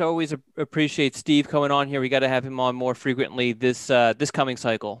 I just always appreciate Steve coming on here. We got to have him on more frequently this coming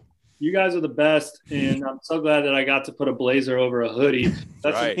cycle. You guys are the best, and I'm so glad that I got to put a blazer over a hoodie.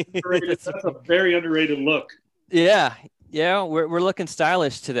 That's right. That's a very underrated look. Yeah, we're looking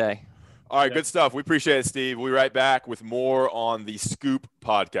stylish today. All right, good stuff. We appreciate it, Steve. We'll be right back with more on the Scoop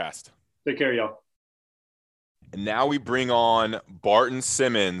podcast. Take care, y'all. And now we bring on Barton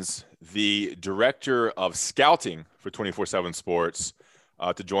Simmons, the director of scouting for 24/7 Sports,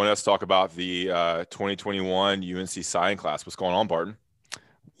 to join us, talk about the 2021 UNC signing class. What's going on, Barton?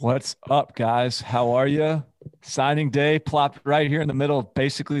 What's up, guys? How are you? Signing day plopped right here in the middle of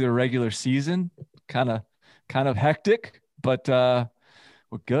basically the regular season. Kind of hectic, but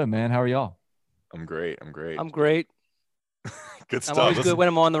we're good, man. How are y'all? I'm great. I'm great. Good stuff. I'm always good when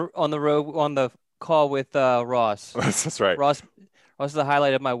I'm on the road on the call with Ross. That's right. Ross is the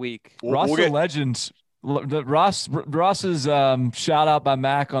highlight of my week. Ross the legend. Ross's shout out by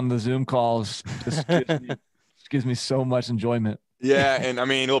Mac on the Zoom calls just gives me so much enjoyment. Yeah, and I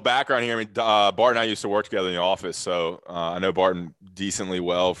mean, a little background here. I mean, Barton and I used to work together in the office, so I know Barton decently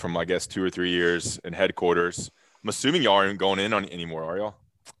well from, I guess, 2 or 3 years in headquarters. I'm assuming y'all aren't going in on anymore, are y'all?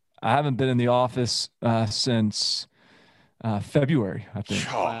 I haven't been in the office since February, I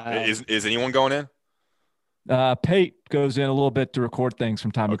think. Wow. Is anyone going in? Pate goes in a little bit to record things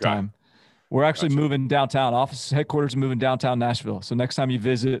from time to time. We're actually moving downtown. Office headquarters are moving downtown Nashville. So next time you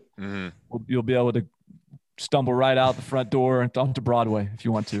visit, you'll be able to stumble right out the front door and onto Broadway if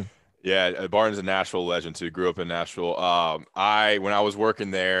you want to. Yeah, Barton's a Nashville legend too. Grew up in Nashville. When I was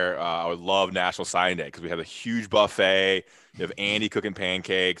working there, I would love National Signing Day because we have a huge buffet. We have Andy cooking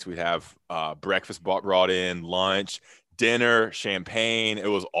pancakes. We have breakfast brought in, lunch, dinner, champagne. It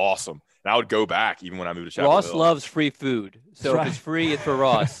was awesome. And I would go back even when I moved to Chapel Ross Hill. loves free food. So if it's free, it's for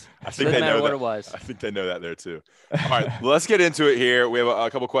Ross. I think they know what it was. I think they know that there too. All right, let's get into it here. We have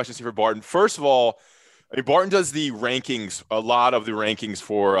a couple questions here for Barton. First of all, I mean, Barton does the rankings, a lot of the rankings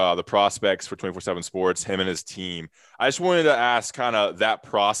for the prospects for 24/7 Sports, him and his team. I just wanted to ask kind of that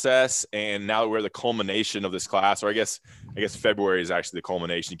process, and now that we're at the culmination of this class, or I guess February is actually the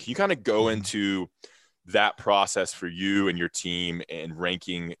culmination. Can you kind of go into that process for you and your team and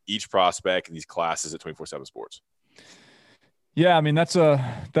ranking each prospect in these classes at 24/7 Sports? Yeah, I mean that's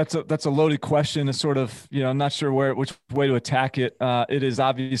a loaded question. It's sort of, I'm not sure which way to attack it. It is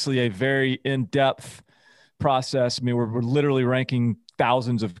obviously a very in-depth process. I mean, we're literally ranking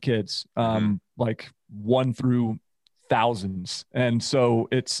thousands of kids, like 1 through thousands, and so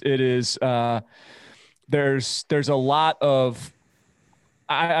it is. There's a lot of.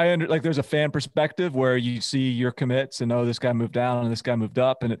 There's a fan perspective where you see your commits and this guy moved down and this guy moved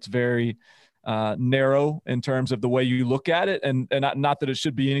up, and it's very narrow in terms of the way you look at it, and not that it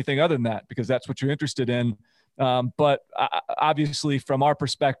should be anything other than that, because that's what you're interested in. But obviously, from our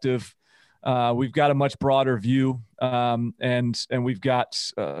perspective, we've got a much broader view, and we've got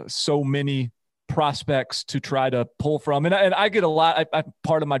so many prospects to try to pull from. And I get a lot.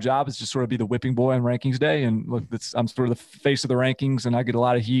 Part of my job is just sort of be the whipping boy on rankings day. And look, I'm sort of the face of the rankings, and I get a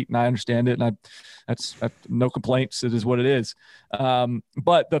lot of heat, and I understand it. And that's no complaints. It is what it is.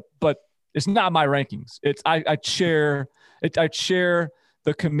 But it's not my rankings. I chair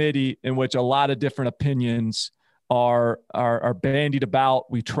the committee in which a lot of different opinions are bandied about.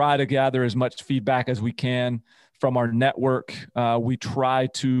 We try to gather as much feedback as we can from our network. We try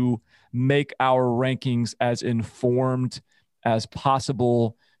to make our rankings as informed as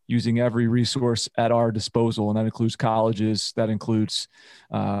possible, using every resource at our disposal. And that includes colleges, that includes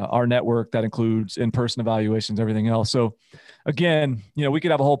our network, that includes in-person evaluations, everything else. So again, we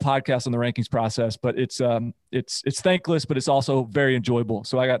could have a whole podcast on the rankings process, but it's thankless, but it's also very enjoyable.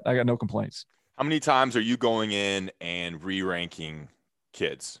 So I got no complaints. How many times are you going in and re-ranking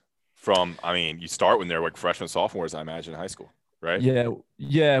kids you start when they're like freshmen, sophomores, I imagine, in high school, right?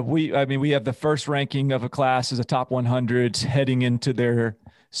 Yeah. We have the first ranking of a class as a top 100 heading into their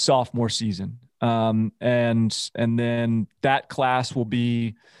sophomore season. And then that class will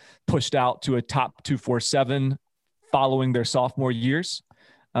be pushed out to a top 247 following their sophomore years.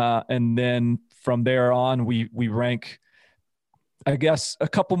 And then from there on, we rank, I guess, a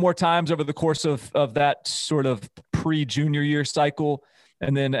couple more times over the course of that sort of pre-junior year cycle.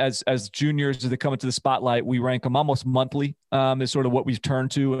 And then as juniors, as they come into the spotlight, we rank them almost monthly. Is sort of what we've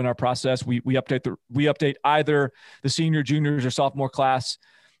turned to in our process. We update either the senior, juniors, or sophomore class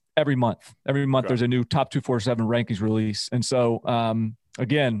every month. Every month there's a new top 247 rankings release. And so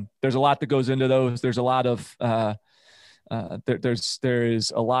again, there's a lot that goes into those. There's a lot of there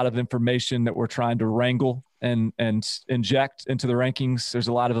is a lot of information that we're trying to wrangle and inject into the rankings. There's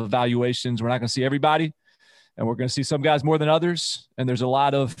a lot of evaluations. We're not going to see everybody, and we're going to see some guys more than others. And there's a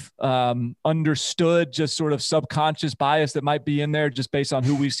lot of understood, just sort of subconscious bias that might be in there just based on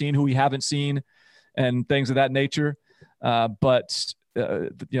who we've seen, who we haven't seen, and things of that nature. But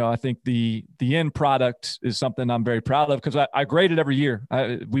I think the end product is something I'm very proud of, because I grade it every year.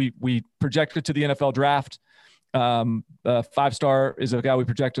 We project it to the NFL draft. A 5-star is a guy we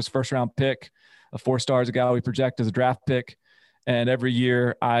project as first round pick. A 4-star is a guy we project as a draft pick. And every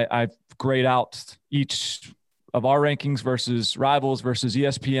year I grade out each of our rankings versus rivals versus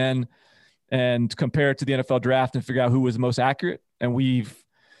ESPN and compare it to the NFL draft and figure out who was the most accurate. And we've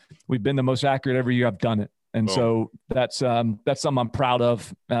been the most accurate every year I've done it. And so that's something I'm proud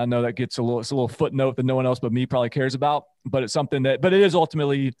of. And I know that it's a little footnote that no one else but me probably cares about, but it's something but it is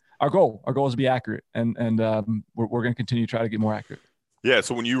ultimately our goal. Our goal is to be accurate, and we're going to continue to try to get more accurate. Yeah.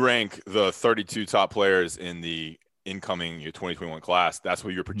 So when you rank the 32 top players in the incoming 2021 class, that's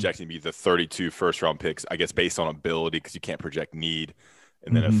what you're projecting to be the 32 first-round picks, I guess, based on ability, because you can't project need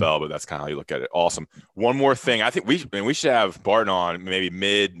in the NFL, but that's kind of how you look at it. Awesome. One more thing. I think we should have Barton on maybe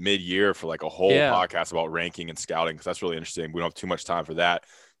mid-year for like a whole podcast about ranking and scouting, because that's really interesting. We don't have too much time for that.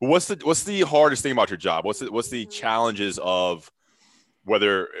 But what's the hardest thing about your job? What's the challenges of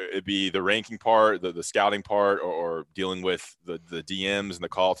whether it be the ranking part, the scouting part, or dealing with the DMs and the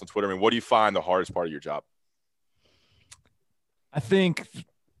calls on Twitter? I mean, what do you find the hardest part of your job? I think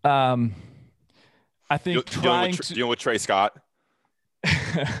trying dealing with Trey Scott.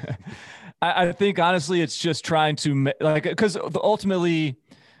 I think honestly, it's just trying to because ultimately,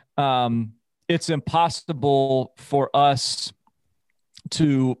 it's impossible for us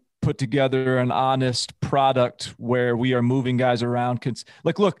to put together an honest product where we are moving guys around.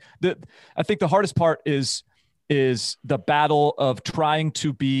 I think the hardest part is the battle of trying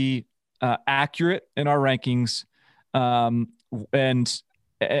to be accurate in our rankings, and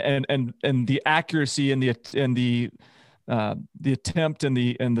the accuracy and the attempt and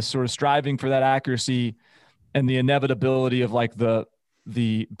the sort of striving for that accuracy, and the inevitability of like the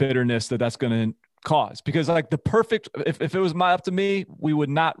bitterness that's going to cause. Because like if it was up to me, we would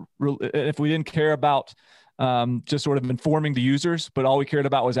not if we didn't care about just sort of informing the users, but all we cared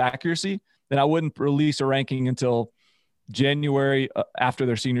about was accuracy, then I wouldn't release a ranking until January after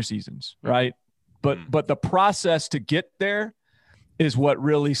their senior seasons, right? But the process to get there is what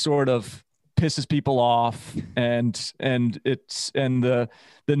really sort of pisses people off, and the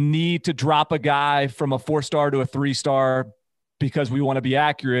need to drop a guy from a 4-star to a 3-star because we want to be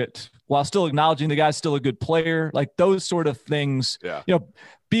accurate while still acknowledging the guy's still a good player. Like those sort of things,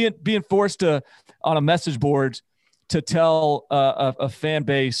 being forced to on a message board to tell a fan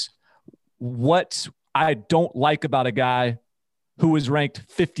base what I don't like about a guy who was ranked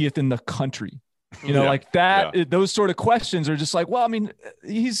 50th in the country. Like that, those sort of questions are just like, well, I mean,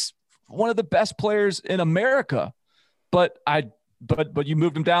 he's one of the best players in America, but you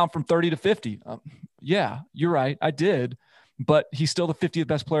moved him down from 30 to 50. Yeah, you're right. I did, but he's still the 50th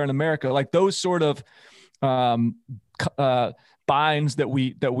best player in America. Like those sort of binds that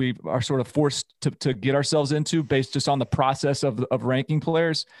we are sort of forced to get ourselves into based just on the process of ranking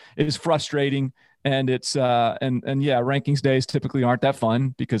players is frustrating. And it's rankings days typically aren't that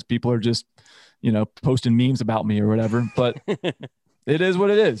fun because people are just, posting memes about me or whatever, but it is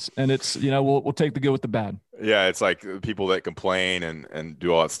what it is. And it's, we'll take the good with the bad. Yeah. It's like people that complain and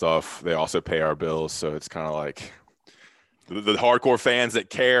do all that stuff, they also pay our bills. So it's kind of like the hardcore fans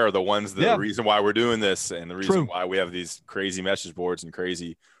that care are the ones the reason why we're doing this and the reason why we have these crazy message boards and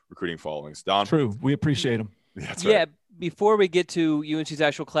crazy recruiting followings. Don? True. We appreciate them. That's right. Yeah. Before we get to UNC's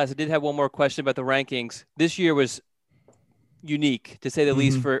actual class, I did have one more question about the rankings. This year was unique, to say the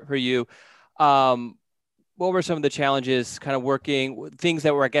least, for you. What were some of the challenges kind of working, things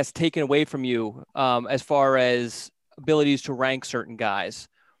that were, I guess, taken away from you as far as abilities to rank certain guys?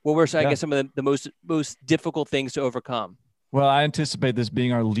 What were, I guess, some of the most difficult things to overcome? Well, I anticipate this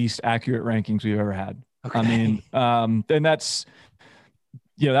being our least accurate rankings we've ever had. Okay. I mean, and that's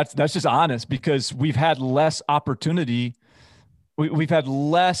just honest, because we've had less opportunity. We've had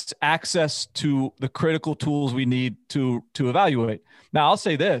less access to the critical tools we need to evaluate. Now, I'll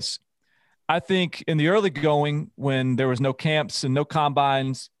say this. I think in the early going, when there was no camps and no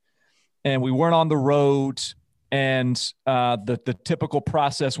combines and we weren't on the road and the typical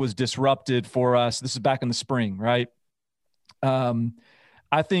process was disrupted for us, this is back in the spring, right?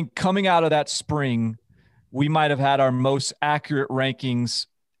 I think coming out of that spring, we might have had our most accurate rankings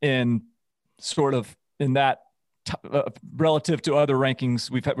in that relative to other rankings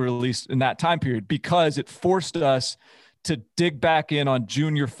we've had released in that time period, because it forced us to dig back in on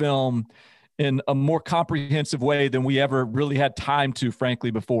junior film in a more comprehensive way than we ever really had time to, frankly,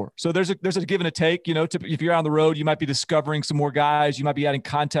 before. So there's a give and a take. If you're on the road, you might be discovering some more guys, you might be adding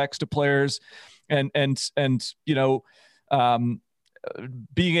context to players, and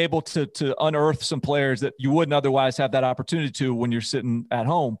being able to unearth some players that you wouldn't otherwise have that opportunity to when you're sitting at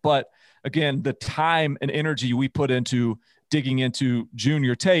home. But again, the time and energy we put into digging into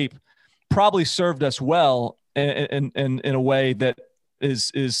junior tape probably served us well in a way that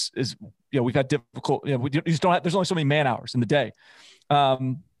is we've had difficult, we just don't have, there's only so many man hours in the day.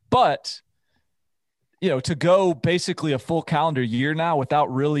 But to go basically a full calendar year now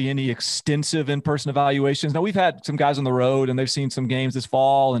without really any extensive in-person evaluations. Now, we've had some guys on the road and they've seen some games this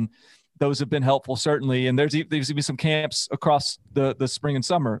fall, and those have been helpful, certainly. And there's been some camps across the spring and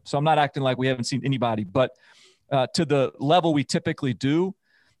summer. So I'm not acting like we haven't seen anybody, but to the level we typically do,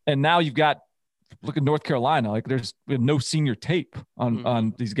 And now look at North Carolina. Like we have no senior tape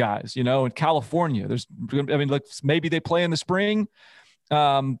on these guys, in California, maybe they play in the spring.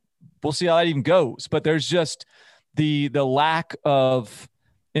 We'll see how that even goes, but there's just the lack of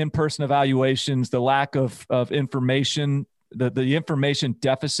in-person evaluations, the lack of information, the information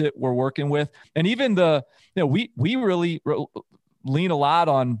deficit we're working with. And even we really lean a lot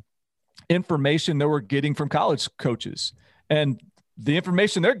on information that we're getting from college coaches, and the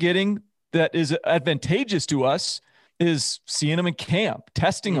information they're getting that is advantageous to us is seeing them in camp,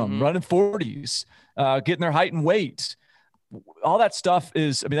 testing them, running 40s, getting their height and weight. All that stuff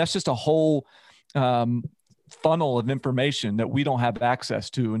that's just a whole funnel of information that we don't have access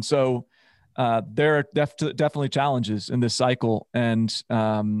to. And so there are definitely challenges in this cycle. And we're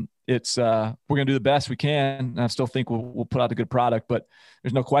going to do the best we can. And I still think we'll put out a good product, but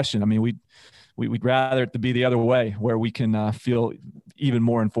there's no question. I mean, we'd rather it to be the other way, where we can feel even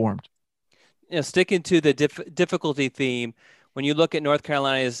more informed. Sticking to the difficulty theme, when you look at North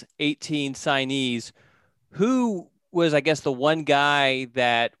Carolina's 18 signees, who was, I guess, the one guy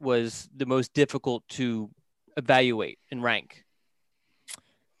that was the most difficult to evaluate and rank?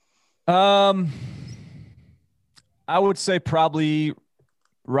 I would say probably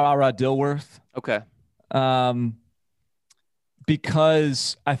Dilworth. Okay.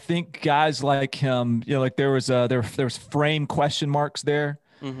 Because I think guys like him, there was frame question marks there.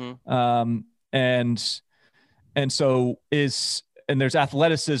 And there's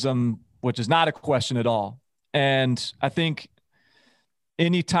athleticism, which is not a question at all. And I think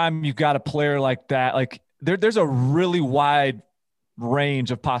anytime you've got a player like that, like there's a really wide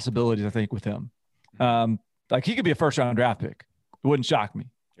range of possibilities, I think, with him. Like he could be a first-round draft pick. It wouldn't shock me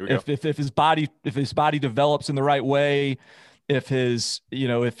if his body develops in the right way, if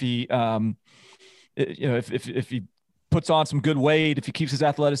he puts on some good weight, if he keeps his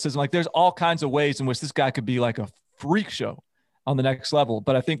athleticism. Like there's all kinds of ways in which this guy could be like a freak show on the next level.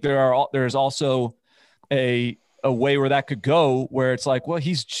 But I think there's also a way where that could go, where it's like, well,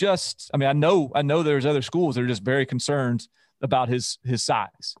 he's just, I know there's other schools that are just very concerned about his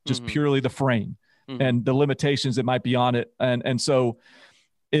size, just purely the frame and the limitations that might be on it. And so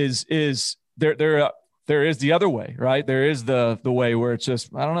there is the other way, right? There is the way where it's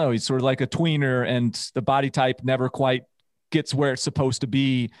just, I don't know, he's sort of like a tweener and the body type never quite gets where it's supposed to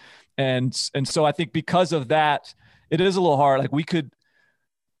be. And so I think because of that, it is a little hard. Like we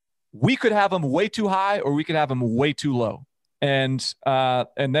could have him way too high, or we could have him way too low. And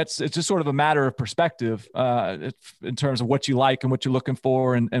it's just sort of a matter of perspective in terms of what you like and what you're looking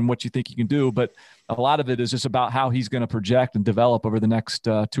for and what you think you can do. But a lot of it is just about how he's going to project and develop over the next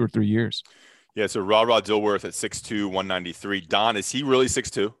 2 or 3 years. Yeah. So Dilworth at 6'2", 193. Don, is he really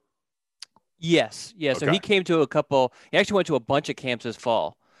 6'2"? Yes. Yeah. So he came to he actually went to a bunch of camps this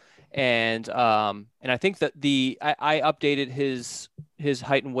fall. And I think that I updated his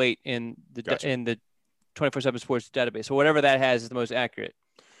height and weight in the 24/7 Sports database. So whatever that has is the most accurate.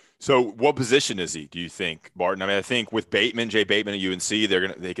 So what position is he, do you think, Barton? I mean, I think with Jay Bateman at UNC,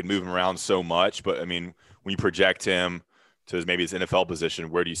 they can move him around so much. But I mean, when you project him to maybe his NFL position,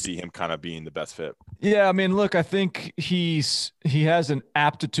 where do you see him kind of being the best fit? Yeah, I mean, look, I think he has an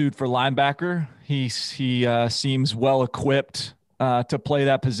aptitude for linebacker. He seems well equipped to play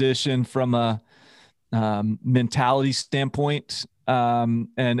that position from a mentality standpoint.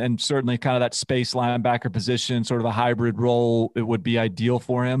 And certainly kind of that space linebacker position, sort of a hybrid role, it would be ideal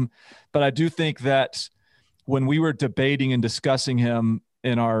for him. But I do think that when we were debating and discussing him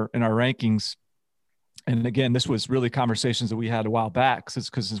in our rankings, and again, this was really conversations that we had a while back,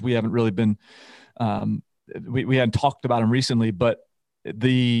 because we haven't really been we hadn't talked about him recently. But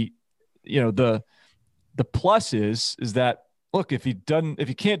the plus is that, look, if he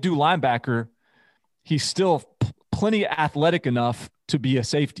can't do linebacker, he's still plenty athletic enough to be a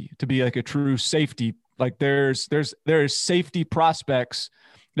safety, to be like a true safety. Like there's safety prospects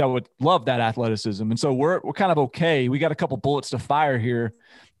that would love that athleticism. And so we're kind of okay. We got a couple bullets to fire here.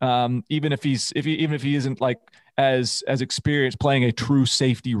 Even if he isn't like as experienced playing a true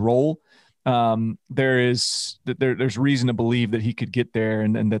safety role, there's reason to believe that he could get there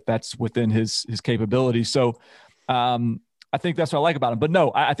and that's within his capabilities. So I think that's what I like about him. But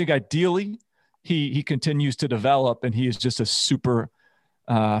no, I think ideally he continues to develop, and he is just a super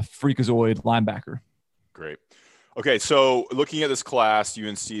freakazoid linebacker. Great. Okay, so looking at this class,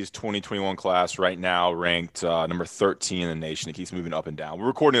 UNC's 2021 class right now ranked number 13 in the nation. It keeps moving up and down. We're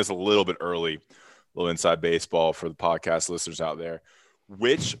recording this a little bit early, a little inside baseball for the podcast listeners out there.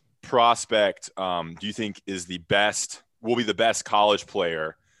 Which prospect do you think will be the best college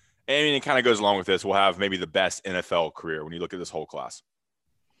player? I mean, it kind of goes along with this. We'll have maybe the best NFL career when you look at this whole class.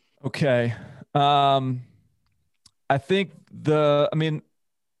 Okay. I think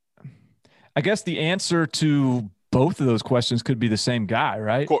I guess the answer to both of those questions could be the same guy,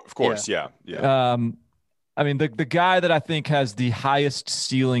 right? Of course. Yeah. The guy that I think has the highest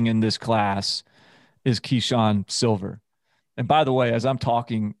ceiling in this class is Keyshawn Silver. And by the way, as I'm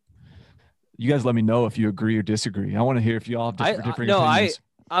talking, you guys let me know if you agree or disagree. I want to hear if you all have different opinions.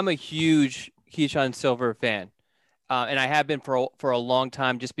 I'm a huge Keyshawn Silver fan, and I have been for a long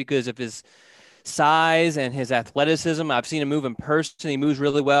time just because of his size and his athleticism. I've seen him move in person. He moves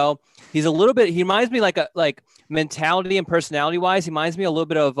really well. He reminds me like mentality and personality wise. He reminds me a little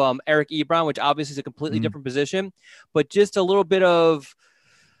bit of Eric Ebron, which obviously is a completely different position, but just a little bit of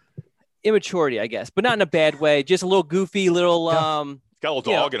immaturity, I guess, but not in a bad way. Just a little goofy, little. Got a little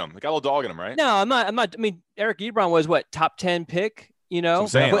dog in him. Got a little dog in him, right? No, I'm not. I mean, Eric Ebron was what, top 10 pick? You know,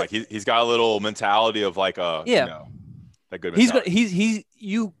 that's what I'm saying, he's got a little mentality of like a that good mentality.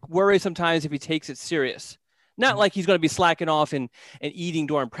 You worry sometimes if he takes it serious. Not like he's going to be slacking off and eating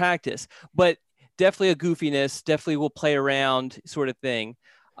during practice, but definitely a goofiness. Definitely will play around sort of thing.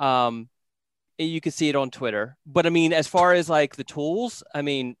 You can see it on Twitter. But I mean, as far as like the tools, I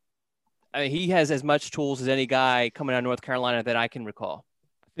mean, he has as much tools as any guy coming out of North Carolina that I can recall.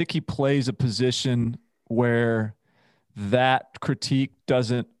 I think he plays a position where that critique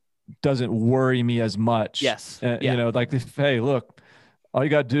doesn't worry me as much. Yes. You know, like, hey, look, all you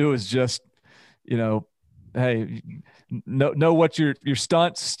got to do is just, you know, hey, know what your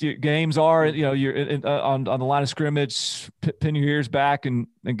stunts, your games are. You know, you're on the line of scrimmage, pin your ears back and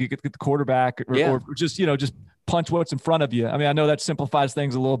get the quarterback or just, you know, just punch what's in front of you. I mean, I know that simplifies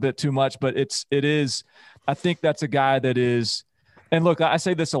things a little bit too much, but it is, I think that's a guy that is, and look, I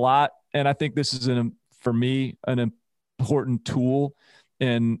say this a lot, and I think this is for me, an important tool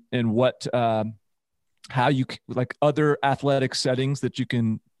in what, how you like other athletic settings that you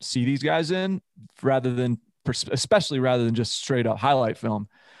can see these guys in especially rather than just straight up highlight film.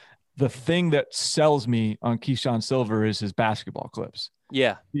 The thing that sells me on Keyshawn Silver is his basketball clips.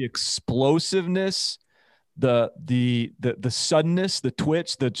 Yeah. The explosiveness, the suddenness, the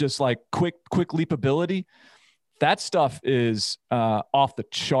twitch, the just like quick leapability. That stuff is off the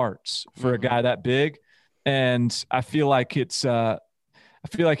charts for a guy that big. And I feel like he's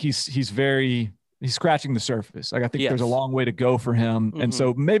scratching the surface. Like, I think there's a long way to go for him. And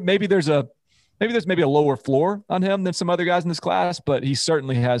so maybe there's a lower floor on him than some other guys in this class, but he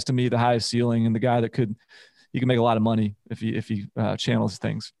certainly has, to me, the highest ceiling and the guy that can make a lot of money if he channels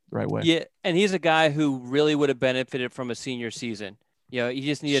things the right way. Yeah. And he's a guy who really would have benefited from a senior season. You know, you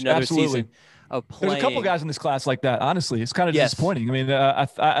just need another season of playing. There's a couple guys in this class like that. Honestly, it's kind of disappointing. I mean,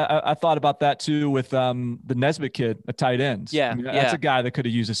 I thought about that too with the Nesbitt kid, a tight end. Yeah. I mean, that's a guy that could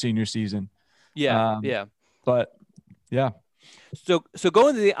have used a senior season. Yeah. But yeah. So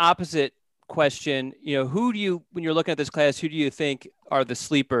going to the opposite question, you know, when you're looking at this class, who do you think are the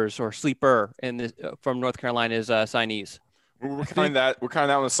sleepers or sleeper in this from North Carolina's signees? We're kind of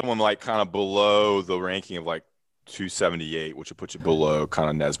that with someone like kind of below the ranking of like 278, which would put you below kind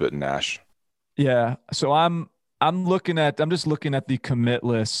of Nesbitt and Nash. Yeah. So I'm just looking at the commit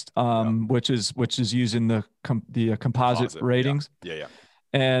list, which is using the composite ratings. Yeah.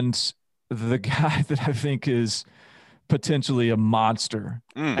 And the guy that I think is potentially a monster.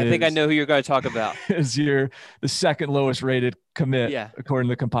 I think I know who you're going to talk about. Is the second lowest rated commit according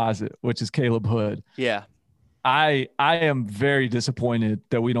to the composite, which is Caleb Hood. Yeah. I am very disappointed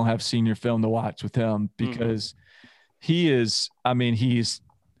that we don't have senior film to watch with him because he has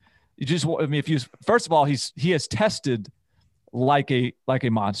tested like a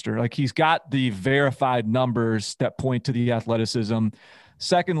monster. Like, he's got the verified numbers that point to the athleticism.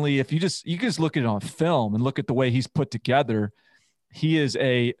 Secondly, if you just look at it on film and look at the way he's put together, he is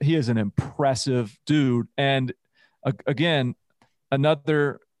an impressive dude. And again,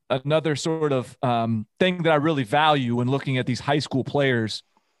 another sort of thing that I really value when looking at these high school players,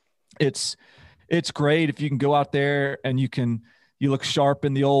 it's great if you can go out there and you look sharp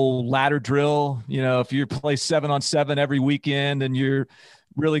in the old ladder drill. You know, if you play 7-on-7 every weekend and you're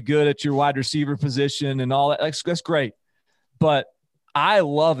really good at your wide receiver position and all that, that's great. But I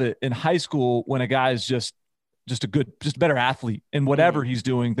love it in high school when a guy is just a better athlete in whatever he's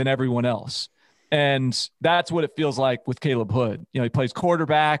doing than everyone else. And that's what it feels like with Caleb Hood. You know, he plays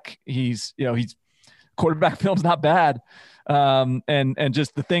quarterback. He's quarterback film's not bad. And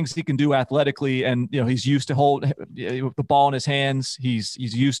just the things he can do athletically, and, you know, he's used to hold the ball in his hands. He's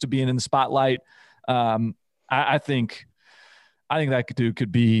used to being in the spotlight. I think that dude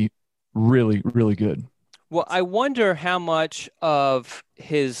could be really, really good. Well, I wonder how much of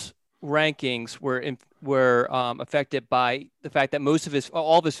his rankings were affected by the fact that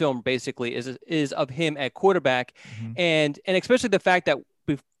all of his film basically is of him at quarterback, and especially the fact that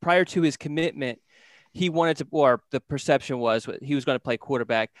prior to his commitment, he wanted to, or the perception was he was going to play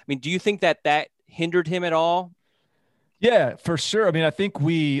quarterback. I mean, do you think that hindered him at all? Yeah, for sure. I mean, I think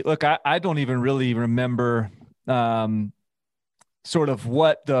I don't even really remember sort of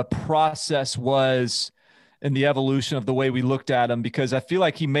what the process was in the evolution of the way we looked at him, because I feel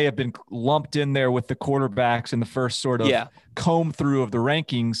like he may have been lumped in there with the quarterbacks in the first sort of comb through of the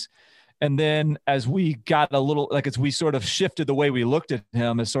rankings. And then as we got as we sort of shifted the way we looked at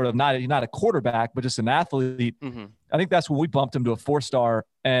him as sort of not a quarterback, but just an athlete, I think that's when we bumped him to a 4-star.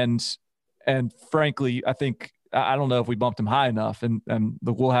 And frankly, I think, I don't know if we bumped him high enough, and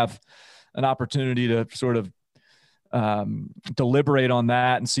we'll have an opportunity to sort of deliberate on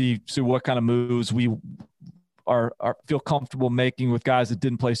that and see what kind of moves we feel comfortable making with guys that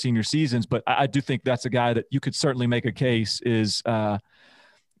didn't play senior seasons. But I do think that's a guy that you could certainly make a case is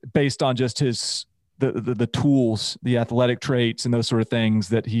based on just the tools, the athletic traits, and those sort of things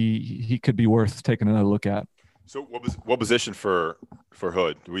that he could be worth taking another look at. So what position for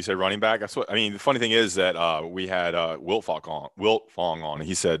Hood? Do we say running back? That's what I mean. The funny thing is that we had Wiltfong on, and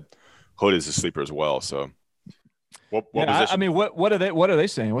he said Hood is a sleeper as well. So what position? I mean, what are they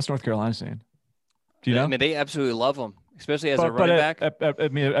saying? What's North Carolina saying? Do you know? I mean, they absolutely love him, especially as a running back.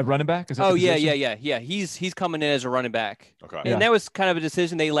 At running back? Is that yeah. He's coming in as a running back. Okay. And that was kind of a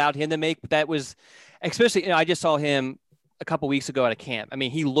decision they allowed him to make. But that was, especially, I just saw him a couple weeks ago at a camp. I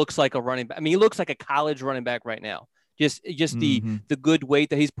mean, he looks like a running back. I mean, he looks like a college running back right now. Just the good weight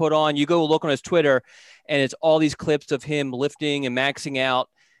that he's put on. You go look on his Twitter, and it's all these clips of him lifting and maxing out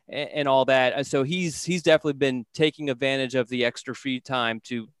and all that. And so he's definitely been taking advantage of the extra free time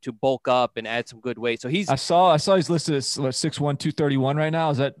to bulk up and add some good weight. So I saw he's listed as 6'1", 231 right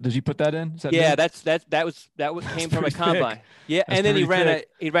now. Did you put that in? That came from a combine. Thick. Yeah. That's, and then he ran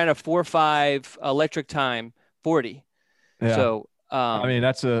a 4.5 electric time 40. Yeah. So, I mean,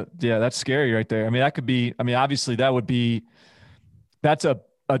 that's scary right there. I mean, obviously that's a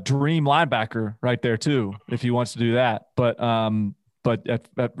dream linebacker right there too, if he wants to do that. But at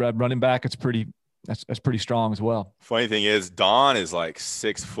running back, that's pretty strong as well. Funny thing is, Don is like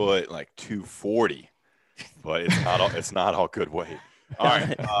 6 foot, like 240, but it's not all good weight. All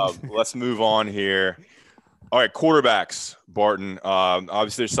right, let's move on here. All right, quarterbacks, Barton.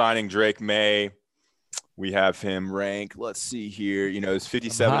 Obviously, they're signing Drake May. We have him ranked. Let's see here. It's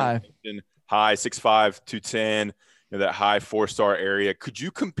 57 high, 6'5", 210. That high 4-star area. Could you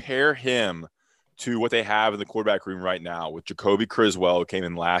compare him to what they have in the quarterback room right now with Jacoby Criswell, who came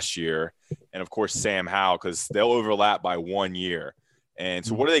in last year, and of course Sam Howell, because they'll overlap by 1 year. And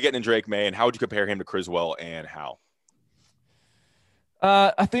so what are they getting in Drake May, and how would you compare him to Criswell and Howell?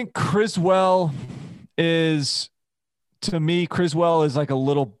 I think Criswell is like a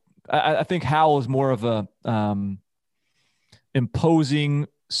little – I think Howell is more of a imposing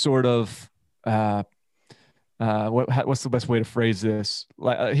sort of what's the best way to phrase this?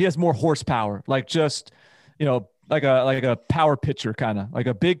 Like he has more horsepower, like just, like a power pitcher, kind of like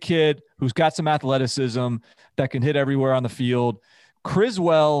a big kid who's got some athleticism that can hit everywhere on the field.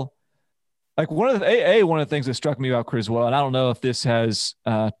 Criswell, like one of the things that struck me about Criswell, and I don't know if this has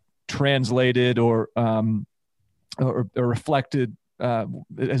translated or reflected,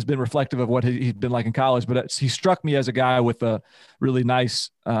 has been reflective of what he'd been like in college, but he struck me as a guy with a really nice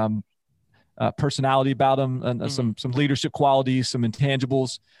personality about him, and some leadership qualities, some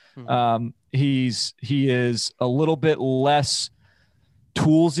intangibles. He is a little bit less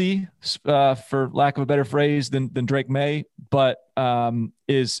toolsy, for lack of a better phrase, than Drake May, but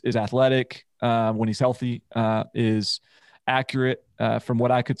is athletic when he's healthy, is accurate from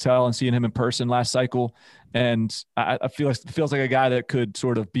what I could tell and seeing him in person last cycle. And I feel like it feels like a guy that could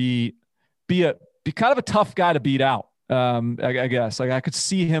sort of be kind of a tough guy to beat out. I guess like I could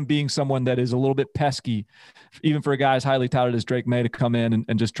see him being someone that is a little bit pesky, even for a guy as highly touted as Drake May to come in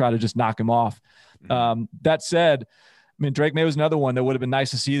and just try to just knock him off. That said, I mean, Drake May was another one that would have been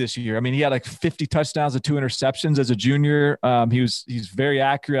nice to see this year. I mean, he had like 50 touchdowns and 2 interceptions as a junior. He's very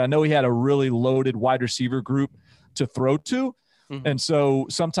accurate. I know he had a really loaded wide receiver group to throw to. And so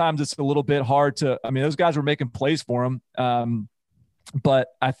sometimes it's a little bit hard to, I mean, those guys were making plays for him. But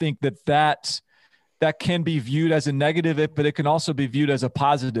I think that can be viewed as a negative, but it can also be viewed as a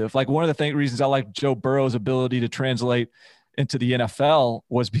positive. Like one of the reasons I like Joe Burrow's ability to translate into the NFL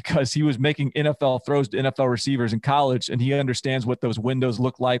was because he was making NFL throws to NFL receivers in college, and he understands what those windows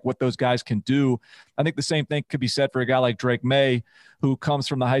look like, what those guys can do. I think the same thing could be said for a guy like Drake May, who comes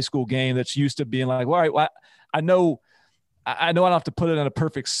from the high school game that's used to being like, well, all right, well, I know I don't have to put it in a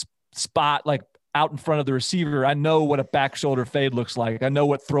perfect spot, like out in front of the receiver, I know what a back shoulder fade looks like. I know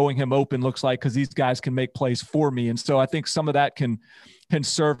what throwing him open looks like because these guys can make plays for me. And so I think some of that can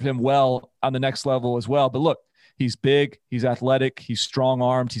serve him well on the next level as well. But look, he's big, he's athletic, he's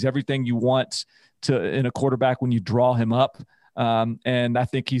strong-armed, he's everything you want in a quarterback when you draw him up. And I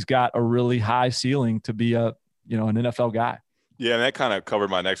think he's got a really high ceiling to be an NFL guy. Yeah, and that kind of covered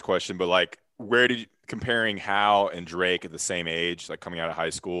my next question. But like, where did you, comparing Howell and Drake at the same age, like coming out of high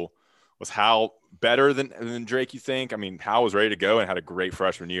school, was Howell better than Drake, you think? I mean, Howell was ready to go and had a great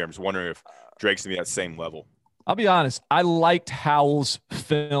freshman year. I'm just wondering if Drake's going to be at the same level. I'll be honest. I liked Howell's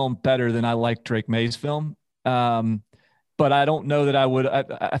film better than I liked Drake May's film. But I don't know that I would.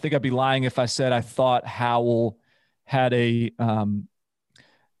 I think I'd be lying if I said I thought Howell had a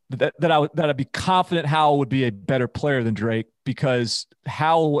that I'd be confident Howell would be a better player than Drake, because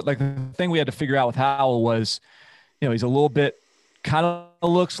Howell, like, the thing we had to figure out with Howell was, he's a little bit, kind of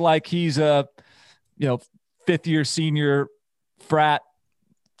looks like he's a, fifth year senior frat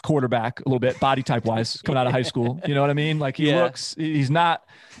quarterback a little bit, body type wise, coming out of high school. You know what I mean? Like, he's not,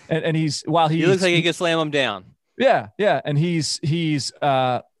 and he looks like he can slam him down. Yeah. Yeah. And he's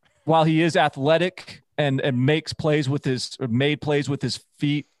while he is athletic and makes plays with made plays with his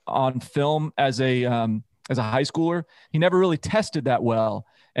feet on film as a high schooler, he never really tested that well,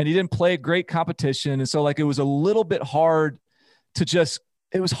 and he didn't play great competition. And so, like, it was a little bit hard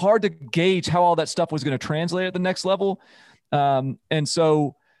it was hard to gauge how all that stuff was going to translate at the next level. And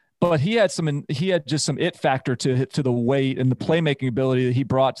so, but he had just some it factor to the weight and the playmaking ability that he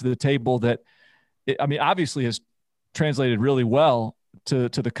brought to the table that, obviously has translated really well to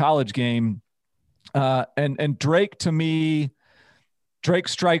the college game. And Drake, to me,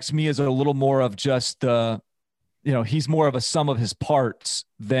 strikes me as a little more of just he's more of a sum of his parts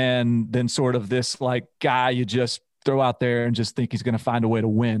than sort of this, like, guy you just throw out there and just think he's going to find a way to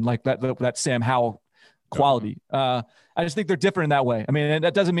win, like that Sam Howell quality. I just think they're different in that way. And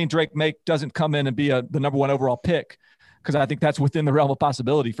that doesn't mean Drake May doesn't come in and be the number one overall pick, because I think that's within the realm of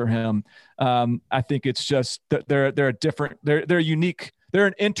possibility for him. I think it's just that they're unique. They're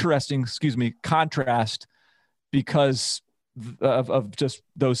an interesting, contrast because of just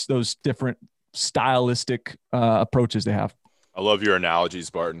those different stylistic approaches they have. I love your analogies,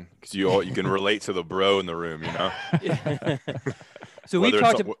 Barton, because you can relate to the bro in the room, Yeah. So we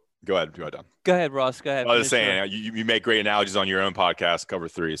talked. Go ahead, Don. Go ahead, Ross. Go ahead. I was just saying, you make great analogies on your own podcast, Cover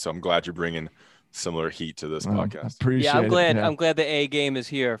 3. So I'm glad you're bringing similar heat to this podcast. Appreciate I'm glad. it. Yeah. I'm glad the A game is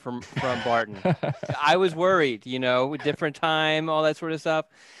here from Barton. I was worried, different time, all that sort of stuff.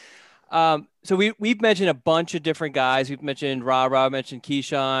 So we've mentioned a bunch of different guys. We've mentioned Rob mentioned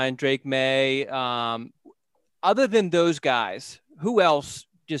Keyshawn, Drake May. Other than those guys, who else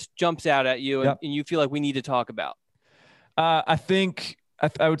just jumps out at you and you feel like we need to talk about? I think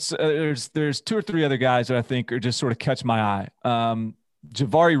I would say there's two or three other guys that I think are just sort of catch my eye.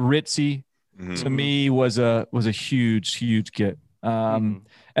 Jahvaree Ritzie, to me, was a huge get. And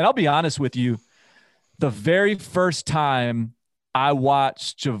I'll be honest with you, the very first time I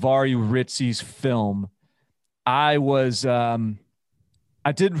watched Jahvaree Ritzie's film, I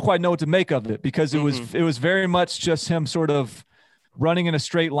didn't quite know what to make of it, because it was very much just him sort of running in a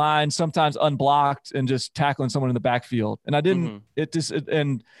straight line, sometimes unblocked, and just tackling someone in the backfield. And I didn't, it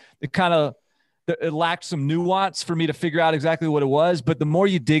lacked some nuance for me to figure out exactly what it was. But the more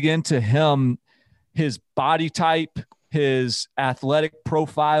you dig into him, his body type, his athletic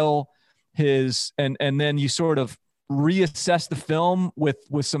profile, and then you sort of reassess the film with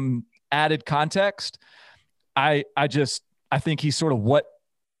some added context. I think he's sort of what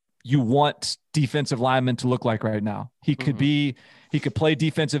you want defensive linemen to look like right now. He could play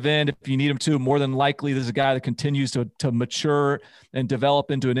defensive end if you need him to. More than likely, this is a guy that continues to mature and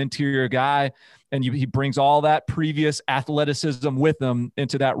develop into an interior guy. And he brings all that previous athleticism with him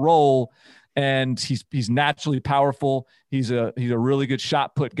into that role. And he's naturally powerful. He's a really good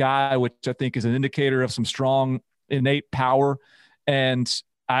shot put guy, which I think is an indicator of some strong innate power. And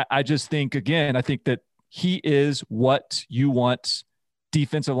I just think, again, I think that he is what you want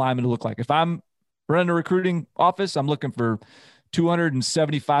defensive linemen to look like. If I'm running a recruiting office, I'm looking for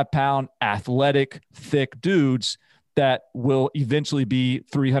 275-pound, athletic, thick dudes that will eventually be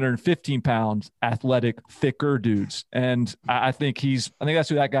 315 pounds, athletic, thicker dudes. And I think that's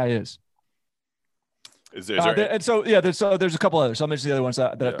who that guy is. Is there there's a couple others. So I'll mention the other ones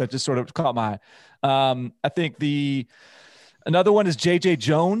that just sort of caught my eye. I think another one is JJ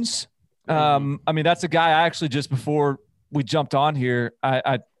Jones. That's a guy I actually, just before we jumped on here,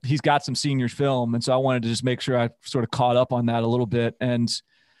 he's got some seniors film. And so I wanted to just make sure I sort of caught up on that a little bit. And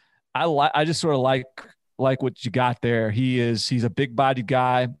I just sort of like what you got there. He's a big bodied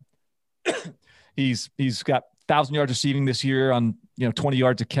guy, He's got 1,000 yards receiving this year on 20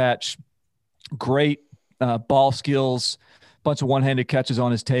 yards a catch. Great ball skills, bunch of one-handed catches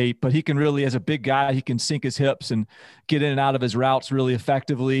on his tape, but he can really, as a big guy, he can sink his hips and get in and out of his routes really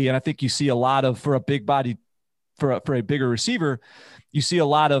effectively. And I think you see a lot of, for a big body, for a bigger receiver, you see a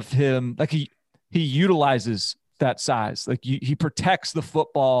lot of him, like he utilizes that size. Like he protects the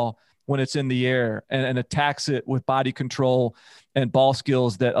football when it's in the air and attacks it with body control and ball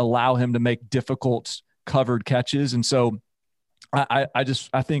skills that allow him to make difficult covered catches. And so I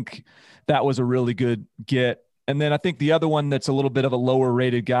think that was a really good get. And then I think the other one that's a little bit of a lower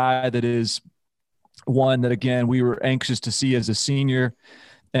rated guy, that is one that, again, we were anxious to see as a senior,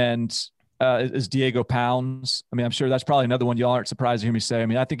 and is Diego Pounds. I mean, I'm sure that's probably another one y'all aren't surprised to hear me say. I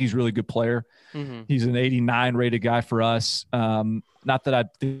mean, I think he's a really good player. Mm-hmm. He's an 89 rated guy for us. Not that I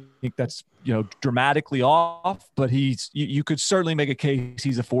think that's, dramatically off, but you could certainly make a case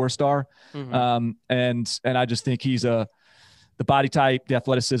he's a 4-star. Mm-hmm. And I just think he's the body type, the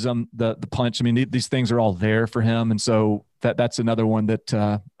athleticism, the punch. I mean, these things are all there for him. And so that's another one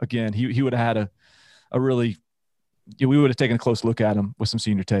that, again, he would have had we would have taken a close look at him with some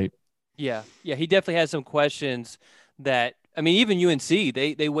senior tape. Yeah. He definitely had some questions that, I mean, even UNC,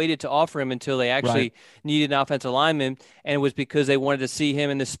 they waited to offer him until they actually needed an offensive lineman. And it was because they wanted to see him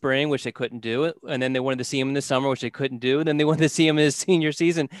in the spring, which they couldn't do it. And then they wanted to see him in the summer, which they couldn't do. And then they wanted to see him in his senior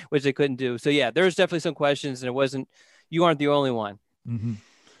season, which they couldn't do. So yeah, there's definitely some questions, and you aren't the only one. Mm-hmm.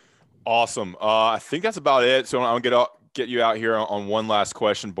 Awesome. I think that's about it. So I'm going to get you out here on one last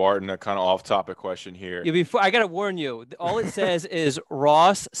question, Barton, a kind of off-topic question here. Yeah, before I got to warn you, all it says is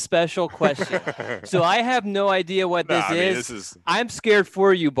Ross special question. So I have no idea what this is. I'm scared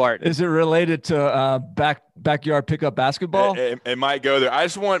for you, Barton. Is it related to backyard pickup basketball? It might go there. I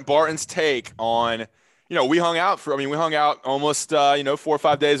just want Barton's take on, we hung out almost 4 or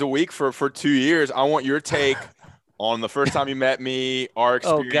 5 days a week for 2 years. I want your take on the first time you met me, our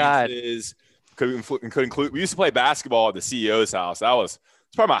experiences. Could include. We used to play basketball at the CEO's house. It's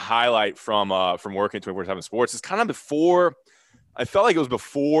probably my highlight from working 24/7 Sports. It's kind of before. I felt like it was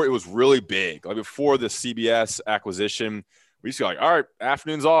before it was really big, like before the CBS acquisition. We used to go like, all right,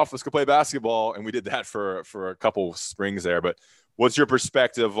 afternoons off, let's go play basketball, and we did that for a couple springs there. But what's your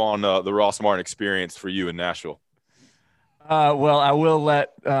perspective on the Ross Martin experience for you in Nashville? Well, I will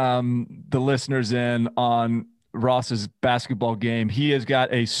let the listeners in on Ross's basketball game. He has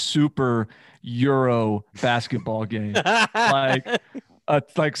got a super Euro basketball game.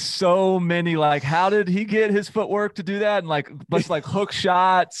 Like so many, like, how did he get his footwork to do that? And like hook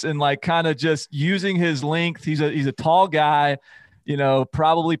shots and like kind of just using his length. He's a tall guy,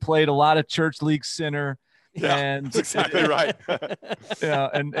 probably played a lot of church league center. Yeah, and that's exactly right.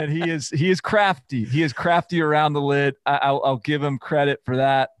 and he is crafty. He is crafty around the lid. I'll give him credit for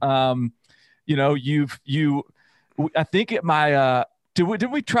that. I think at my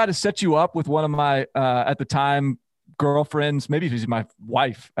did we try to set you up with one of my at the time girlfriends? Maybe it was my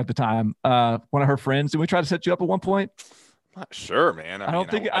wife at the time. One of her friends. Did we try to set you up at one point? I'm not sure, man. I don't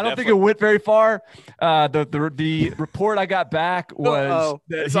think it went very far. The report I got back was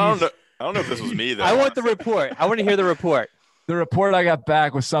that I don't know if this was me though. I want the report. I want to hear the report. The report I got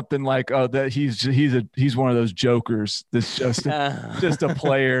back was something like, that he's one of those jokers. That's just a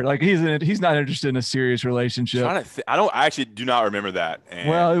player. Like he's not interested in a serious relationship. I actually do not remember that.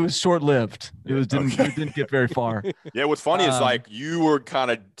 Well, it was short lived. It didn't get very far. Yeah. What's funny is like you were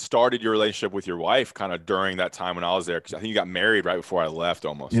kind of started your relationship with your wife kind of during that time when I was there, because I think you got married right before I left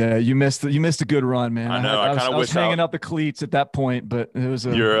almost. Yeah, you missed a good run, man. I know. I was hanging up the cleats at that point, but it was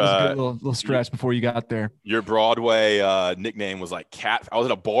a good little stretch before you got there. Your Broadway nickname was like Cat. I was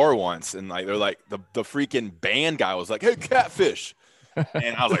at a bar once, and like they're like the freaking band guy was like, "Hey, Catfish,"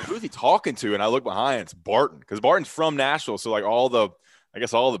 and I was like, "Who's he talking to?" And I look behind, it's Barton, because Barton's from Nashville, so like all the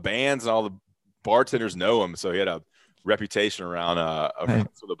bands and all the bartenders know him, so he had a reputation around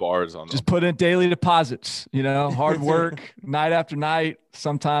the bars. Just put in daily deposits, hard work, night after night.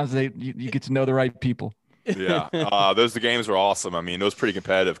 Sometimes you get to know the right people. Yeah, the games were awesome. I mean, it was pretty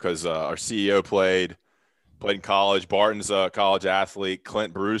competitive because our CEO played in college. Barton's a college athlete.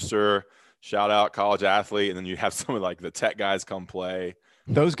 Clint Brewster, shout out, college athlete. And then you have some of like the tech guys come play.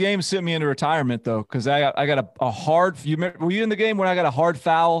 Those games sent me into retirement though, because I got a hard. Were you in the game when I got a hard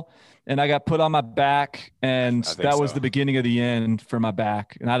foul and I got put on my back, and that was the beginning of the end for my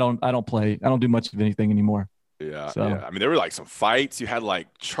back. And I don't play. I don't do much of anything anymore. Yeah, yeah. I mean, there were like some fights. You had like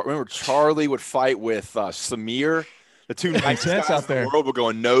remember Charlie would fight with Samir. The two nicest guys out there in the world were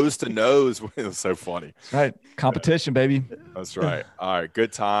going nose to nose. It was so funny. Right. Competition, baby. That's right. All right.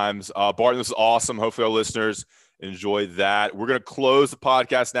 Good times. Barton, this is awesome. Hopefully our listeners enjoy that. We're going to close the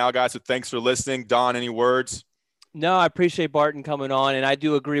podcast now, guys. So thanks for listening. Don, any words? No, I appreciate Barton coming on, and I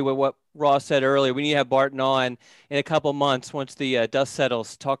do agree with what Ross said earlier. We need to have Barton on in a couple months once the dust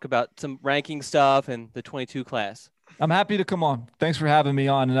settles, talk about some ranking stuff and the 22 class. I'm happy to come on. Thanks for having me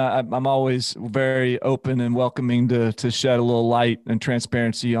on. And I'm always very open and welcoming to shed a little light and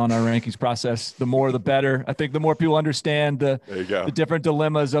transparency on our rankings process. The more, the better. I think the more people understand the different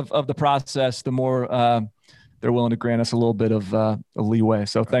dilemmas of the process, the more they're willing to grant us a little bit of a leeway.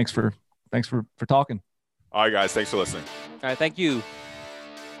 So thanks for talking. All right, guys. Thanks for listening. All right. Thank you.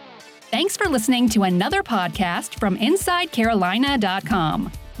 Thanks for listening to another podcast from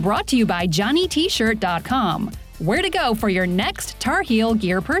InsideCarolina.com. Brought to you by JohnnyT-shirt.com. Where to go for your next Tar Heel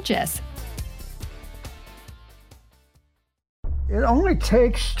gear purchase. It only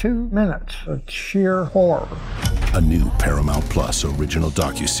takes 2 minutes of sheer horror. A new Paramount Plus original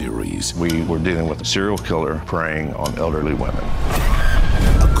docuseries. We were dealing with a serial killer preying on elderly women.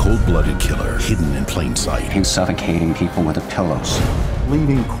 A cold-blooded killer hidden in plain sight. He's suffocating people with the pillows.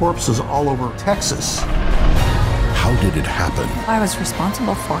 Leaving corpses all over Texas. How did it happen? I was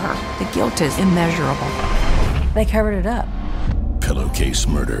responsible for her. The guilt is immeasurable. They covered it up. Pillowcase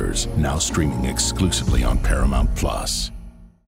Murders, now streaming exclusively on Paramount Plus.